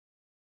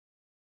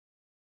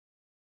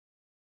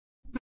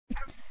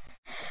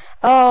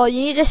 Oh,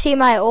 you need to see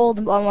my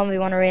old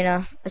 1v1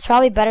 arena. It's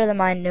probably better than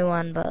my new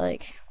one, but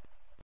like...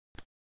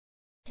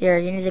 Here,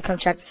 you need to come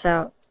check this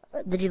out.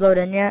 Did you load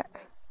in yet?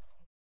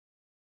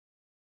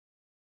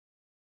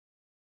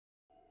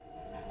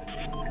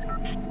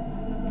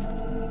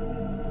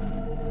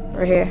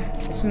 Right here.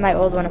 This is my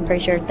old one, I'm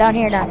pretty sure. Down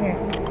here.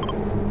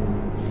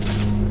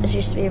 This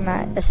used to be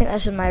my... I think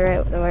this is my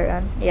the right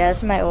one. Yeah, this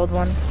is my old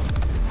one.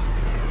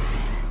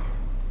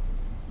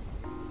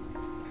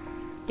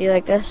 Do you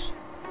like this?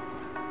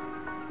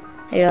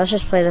 Yeah, let's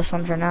just play this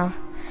one for now.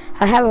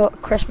 I have a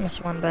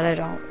Christmas one, but I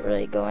don't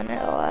really go in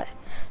it a lot.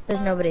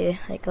 There's nobody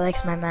like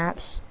likes my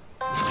maps.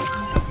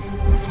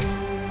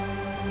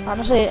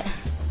 Honestly,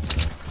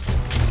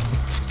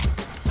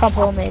 pump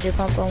only, do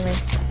pump only.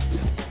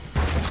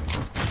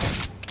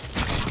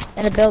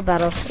 And a build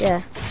battle,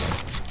 yeah.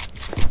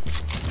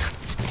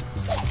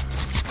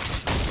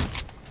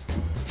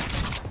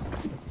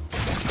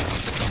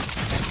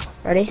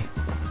 Ready?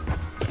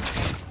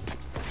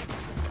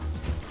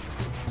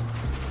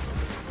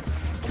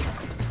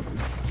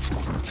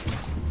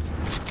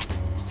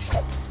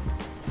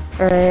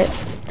 Alright,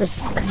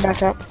 just come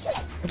back up.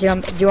 Do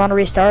you want to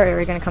restart, or are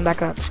you gonna come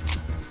back up?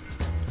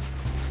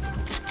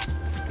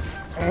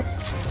 Alright.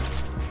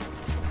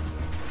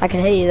 I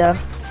can hit you though.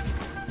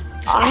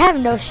 I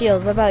have no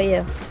shield, what about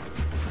you?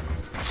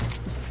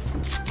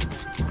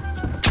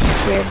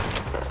 Weird.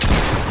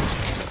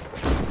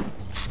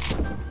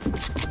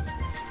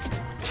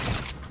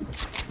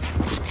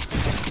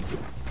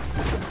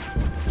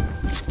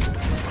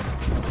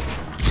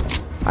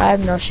 I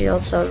have no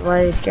shield, so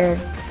why are you scared?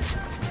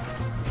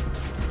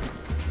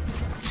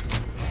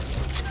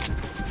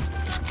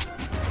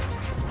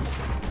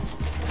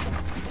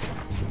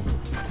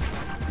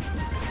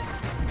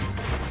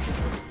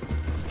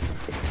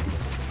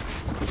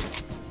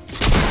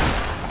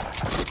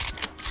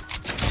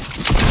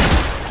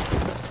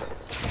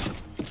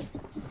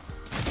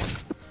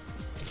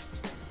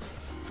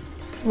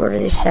 What are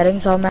these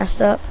settings all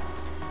messed up?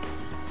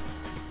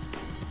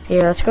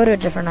 Here, let's go to a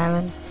different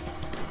island.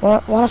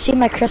 Want to see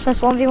my Christmas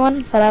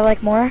 1v1 that I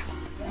like more?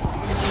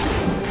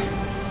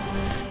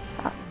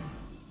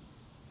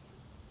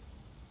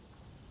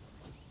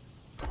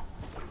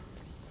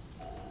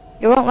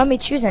 You won't let me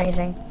choose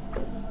anything.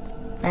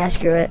 Nah,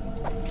 screw it.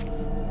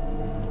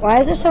 Why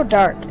is it so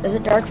dark? Is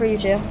it dark for you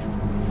too?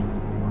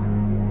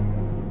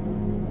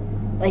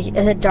 Like,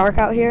 is it dark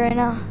out here right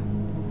now?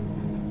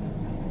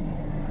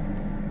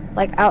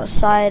 Like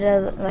outside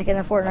of, like in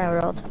the Fortnite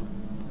world.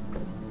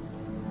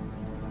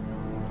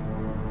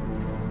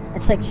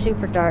 It's like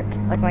super dark,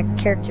 like my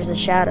character's a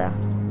shadow.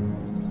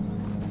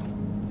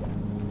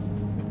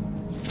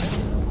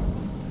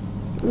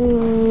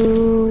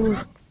 Ooh.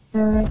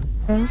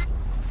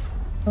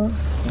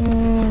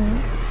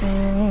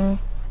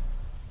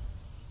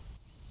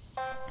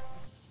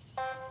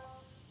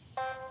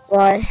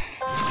 Why?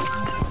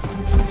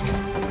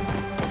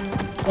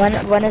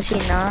 When is he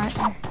not?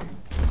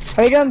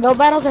 Are you doing build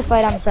battles or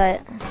fight on site?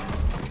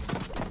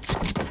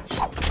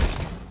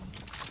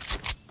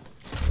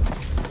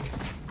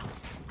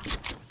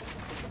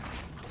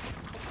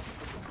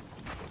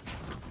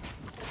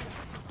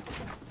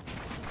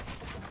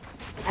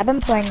 I've been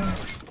playing.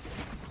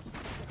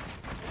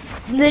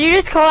 Did you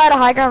just call out a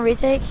high ground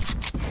retake?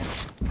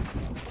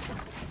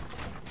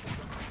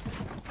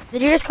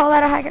 Did you just call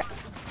that a high ground?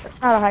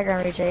 It's not a high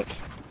ground retake.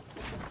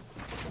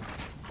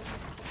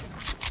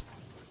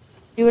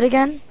 Do it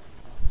again.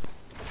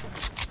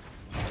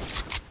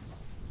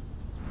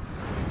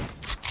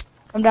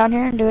 Come down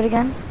here and do it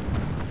again.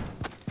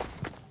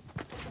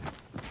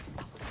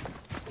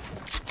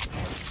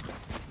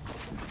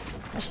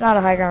 It's not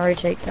a high ground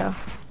retake though.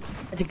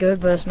 It's good,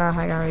 but it's not a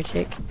high ground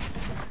retake.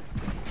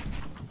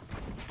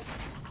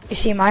 You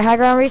see my high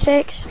ground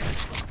retakes?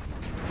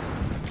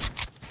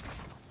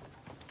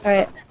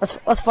 Alright,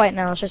 let's fight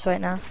now. Let's just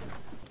fight now.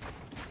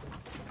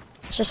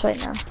 Let's just fight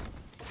now.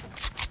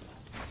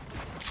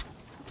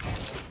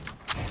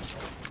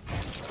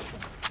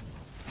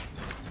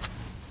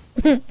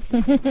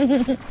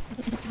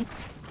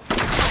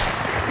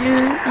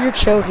 You're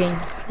choking.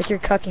 Like you're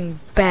cucking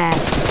bad.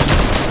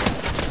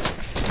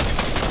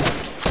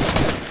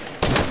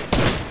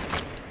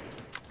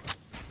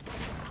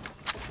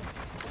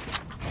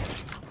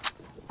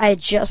 I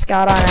just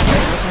got on after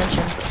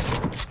detention.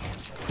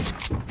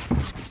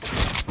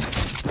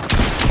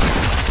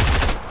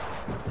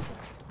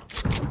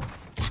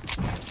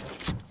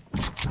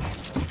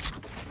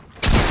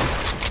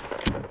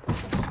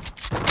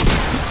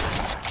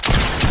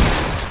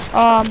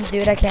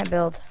 Dude, I can't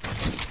build.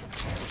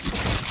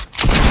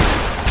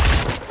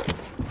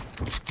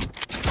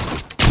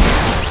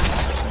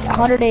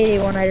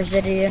 $181 I just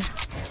did to you.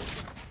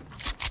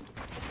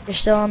 You're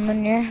still on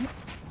linear?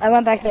 I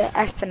went back to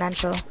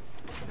exponential.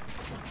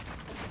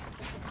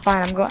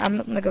 Fine, I'm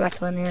gonna go back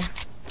to linear.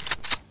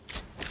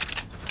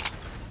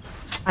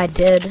 I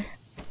did.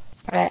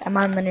 Alright, I'm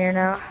on linear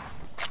now.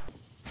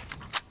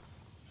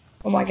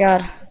 Oh my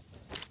god.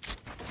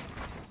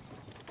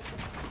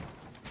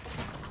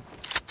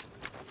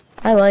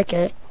 I like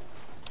it.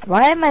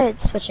 Why am I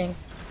switching?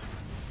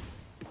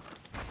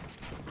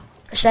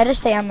 Should I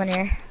just stay on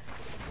linear?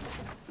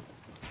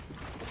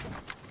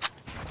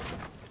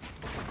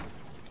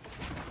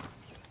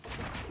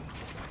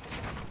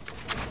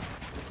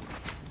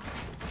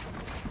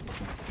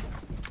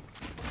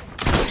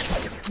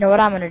 You know what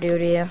I'm gonna do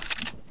to you?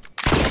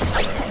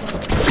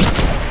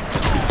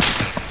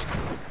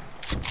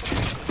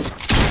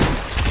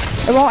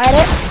 It won't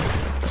edit?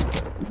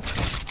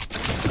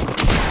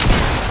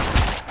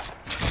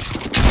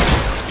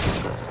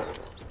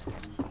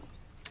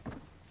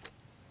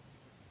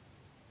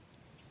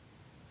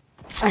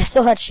 I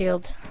still had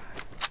shield.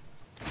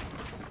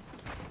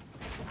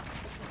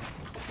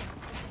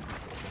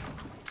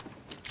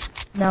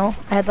 No,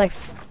 I had like...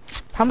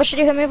 How much did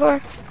you hit me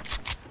for?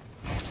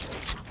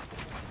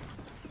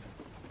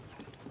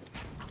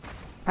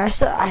 I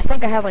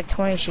think I have like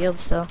 20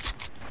 shields still.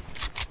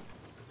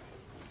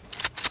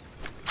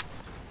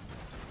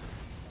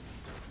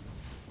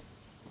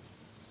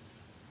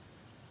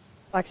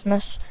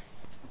 Blacksmith.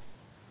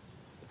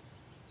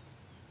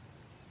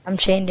 I'm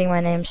changing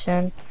my name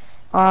soon.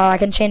 I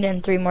can change it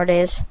in 3 more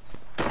days.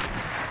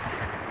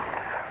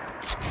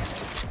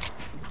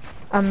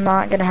 I'm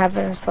not gonna have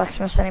it as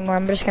Flexmas anymore.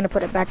 I'm just gonna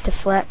put it back to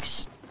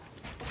Flex.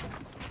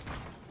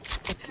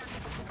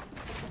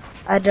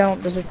 I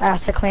don't,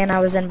 that's the clan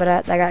I was in, but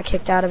I got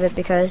kicked out of it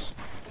because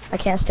I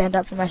can't stand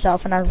up for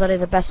myself, and I was literally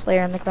the best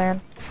player in the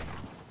clan.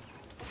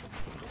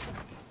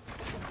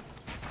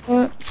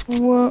 What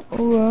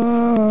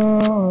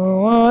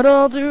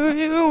all do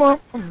you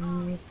want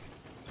from me?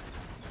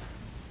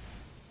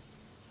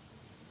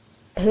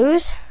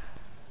 Whose?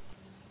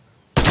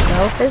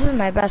 No, Fizz is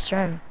my best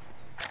friend.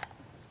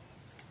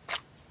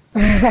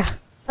 What's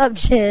up,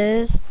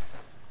 Chiz?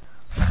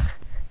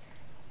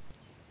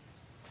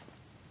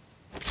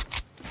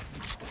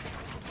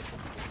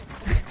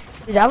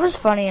 Dude, that was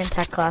funny in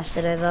tech class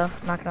today, though.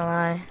 I'm not gonna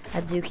lie.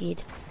 I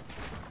dookied.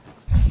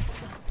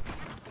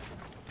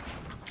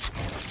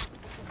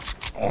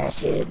 That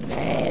shit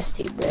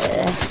nasty,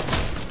 bruh.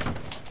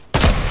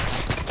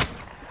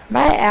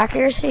 My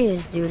accuracy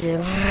is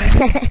doo-doo.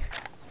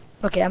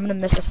 Okay, I'm gonna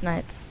miss a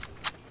snipe.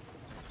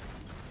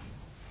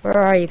 Where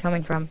are you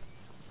coming from?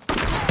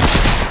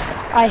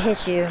 I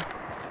hit you.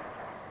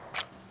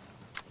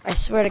 I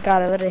swear to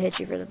God, I literally hit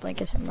you for the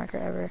blankest marker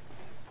ever.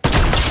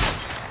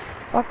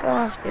 Fuck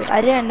off, dude. I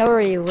didn't know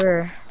where you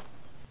were.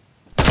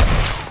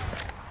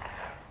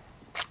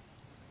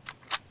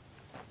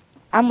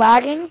 I'm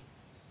lagging?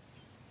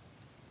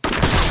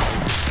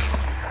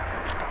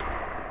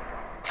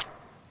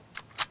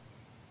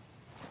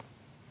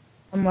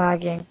 I'm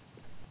lagging.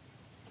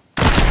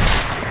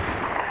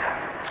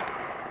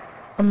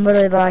 I'm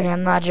literally lagging,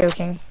 I'm not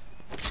joking.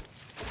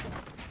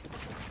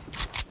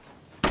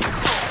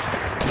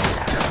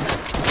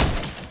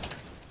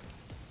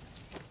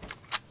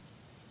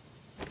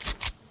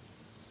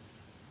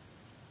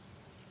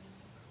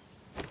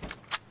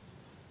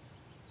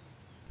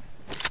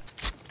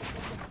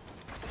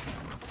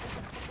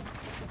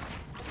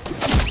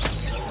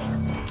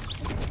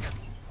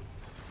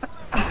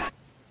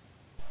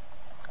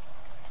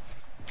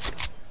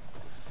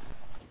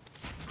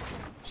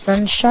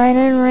 Sunshine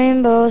and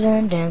rainbows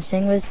and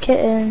dancing with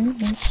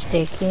kittens,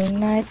 staking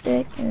my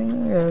dick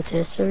in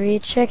rotisserie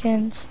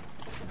chickens.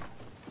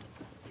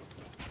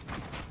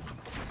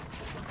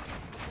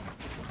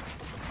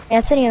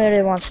 Anthony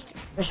literally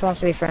just wants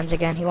to be friends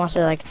again. He wants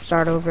to like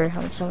start over.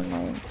 I'm so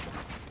annoying.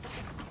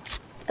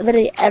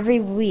 Literally every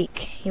week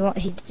he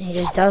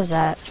just does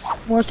that.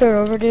 Wanna start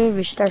over, dude?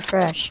 We should start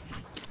fresh.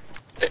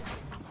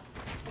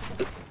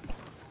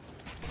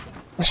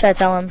 What should I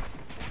tell him?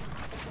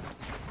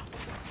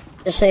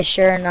 Just say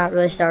sure and not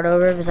really start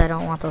over because I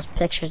don't want those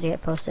pictures to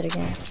get posted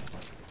again.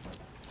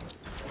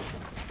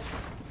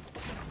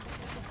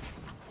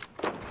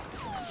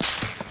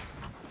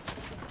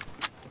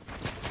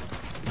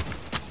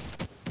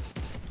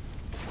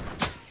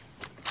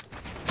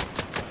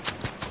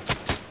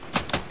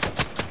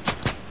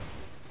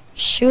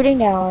 Shooting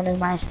down is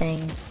my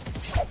thing.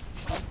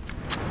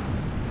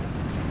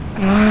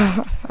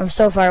 I'm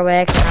so far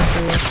away, I cannot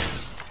see you.